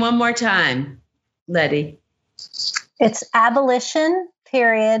the name one more time, Letty. It's Abolition,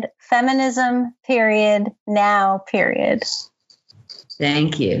 Feminism, Now,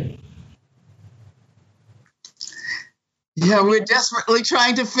 Thank you. Yeah, we're desperately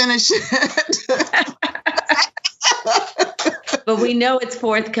trying to finish it. But we know it's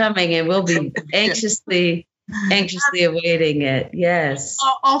forthcoming, and we'll be anxiously awaiting it. Yes.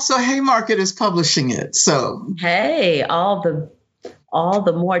 Also, Haymarket is publishing it. So hey, all the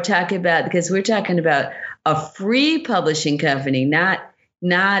more talking about, because we're talking about a free publishing company, not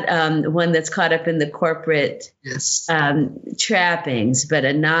one that's caught up in the corporate trappings, but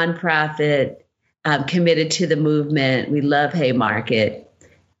a nonprofit committed to the movement. We love Haymarket.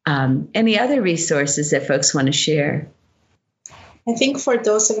 Any other resources that folks want to share? I think for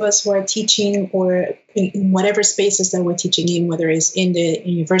those of us who are teaching or in whatever spaces that we're teaching in, whether it's in the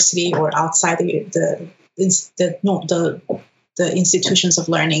university or outside the institutions of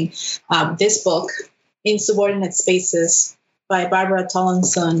learning, this book, Insubordinate Spaces by Barbara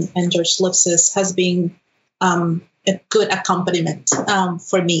Tollinson and George Lipsis, has been a good accompaniment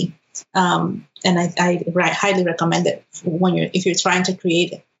for me. And I highly recommend it if you're trying to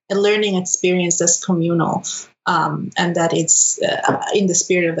create a learning experience that's communal, and that it's in the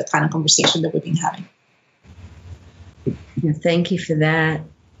spirit of the kind of conversation that we've been having. Thank you for that.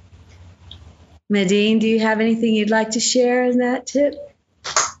 Medine, do you have anything you'd like to share in that tip?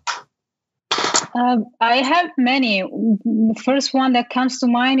 I have many. The first one that comes to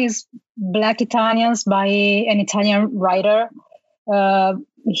mind is Black Italians by an Italian writer.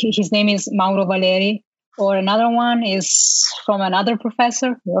 His name is Mauro Valeri. Or another one is from another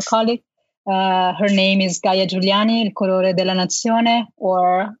professor, your colleague. Her name is Gaia Giuliani, Il colore della nazione.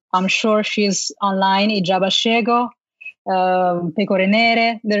 Or I'm sure she's online, Ijaba Shego, Pecore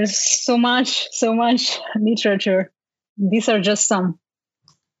Nere. There's so much literature. These are just some.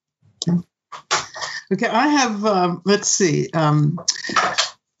 Okay, I have, let's see.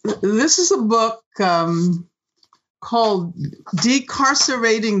 This is a book called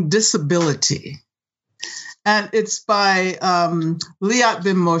Decarcerating Disability. and it's by Liat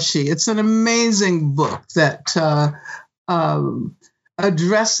Ben Moshe. It's an amazing book that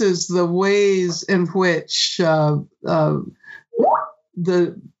addresses the ways in which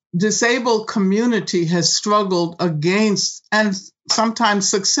the disabled community has struggled against, and sometimes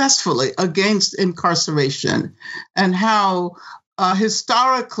successfully, against incarceration, and how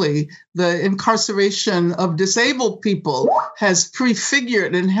historically the incarceration of disabled people has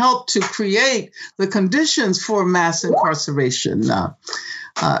prefigured and helped to create the conditions for mass incarceration.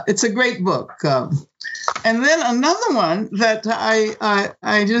 It's a great book. And then another one that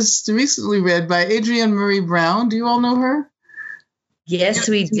I just recently read by Adrienne Maree Brown. Do you all know her? Yes,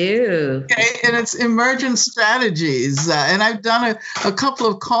 we do. Okay, and it's Emergent Strategies. And I've done a couple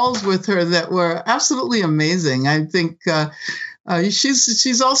of calls with her that were absolutely amazing. I think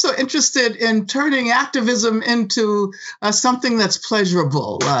she's also interested in turning activism into something that's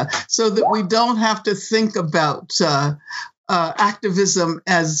pleasurable, so that we don't have to think about activism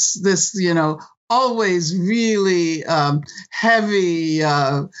as this, always really heavy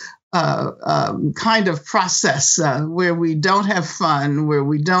kind of process where we don't have fun, where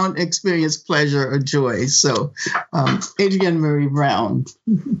we don't experience pleasure or joy. So, Adrienne Maree Brown.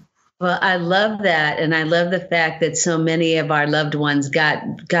 Well, I love that. And I love the fact that so many of our loved ones got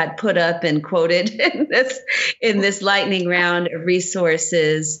put up and quoted in this lightning round of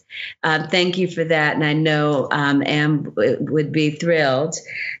resources. Thank you for that. And I know Am would be thrilled.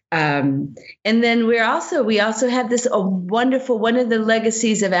 And then we also have this wonderful, one of the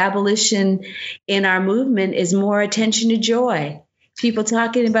legacies of abolition in our movement is more attention to joy. People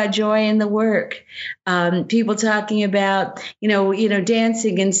talking about joy in the work, people talking about,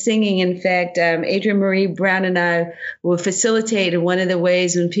 dancing and singing. In fact, Adrienne Maree Brown and I will facilitate. One of the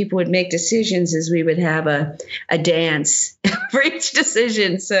ways when people would make decisions is we would have a dance for each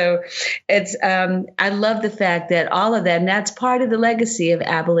decision. So it's, I love the fact that all of that, and that's part of the legacy of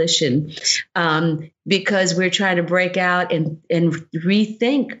abolition, because we're trying to break out and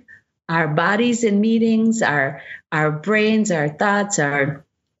rethink our bodies in meetings, our brains, our thoughts, our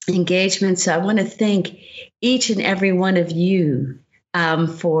engagements. So I want to thank each and every one of you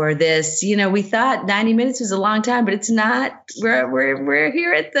for this. We thought 90 minutes was a long time, but it's not. We're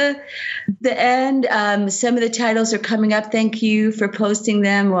here at the end. Some of the titles are coming up. Thank you for posting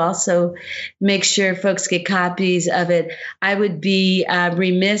them. We'll also make sure folks get copies of it. I would be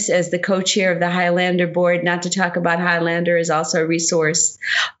remiss as the co-chair of the Highlander board not to talk about Highlander is also a resource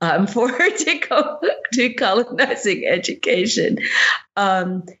for decolonizing education.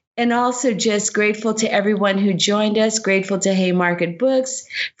 And also just grateful to everyone who joined us, grateful to Haymarket Books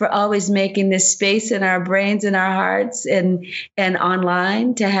for always making this space in our brains and our hearts and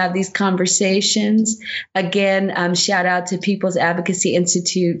online to have these conversations. Again, shout out to People's Advocacy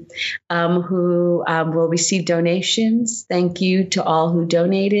Institute, who will receive donations. Thank you to all who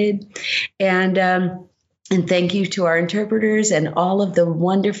donated. And thank you to our interpreters and all of the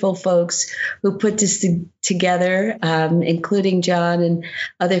wonderful folks who put this together, including John and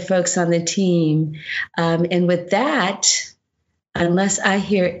other folks on the team. And with that, unless I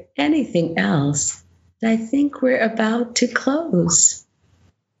hear anything else, I think we're about to close.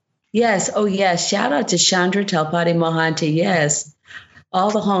 Yes. Oh, yes. Shout out to Chandra Talpati Mohanty. Yes. All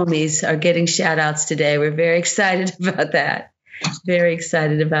the homies are getting shout outs today. We're very excited about that. Very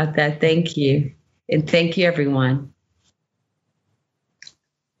excited about that. Thank you. And thank you, everyone.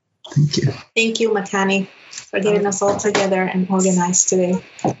 Thank you. Thank you, Makani, for getting us all together and organized today.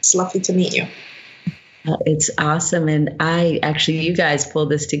 It's lovely to meet you. It's awesome. And you guys pulled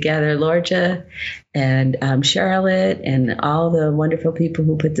this together, Lorja and Charlotte and all the wonderful people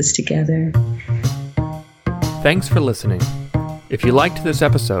who put this together. Thanks for listening. If you liked this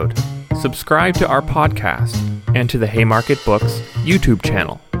episode, subscribe to our podcast and to the Haymarket Books YouTube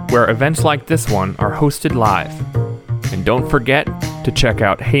channel, where events like this one are hosted live. And don't forget to check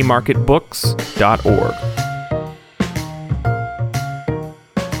out haymarketbooks.org.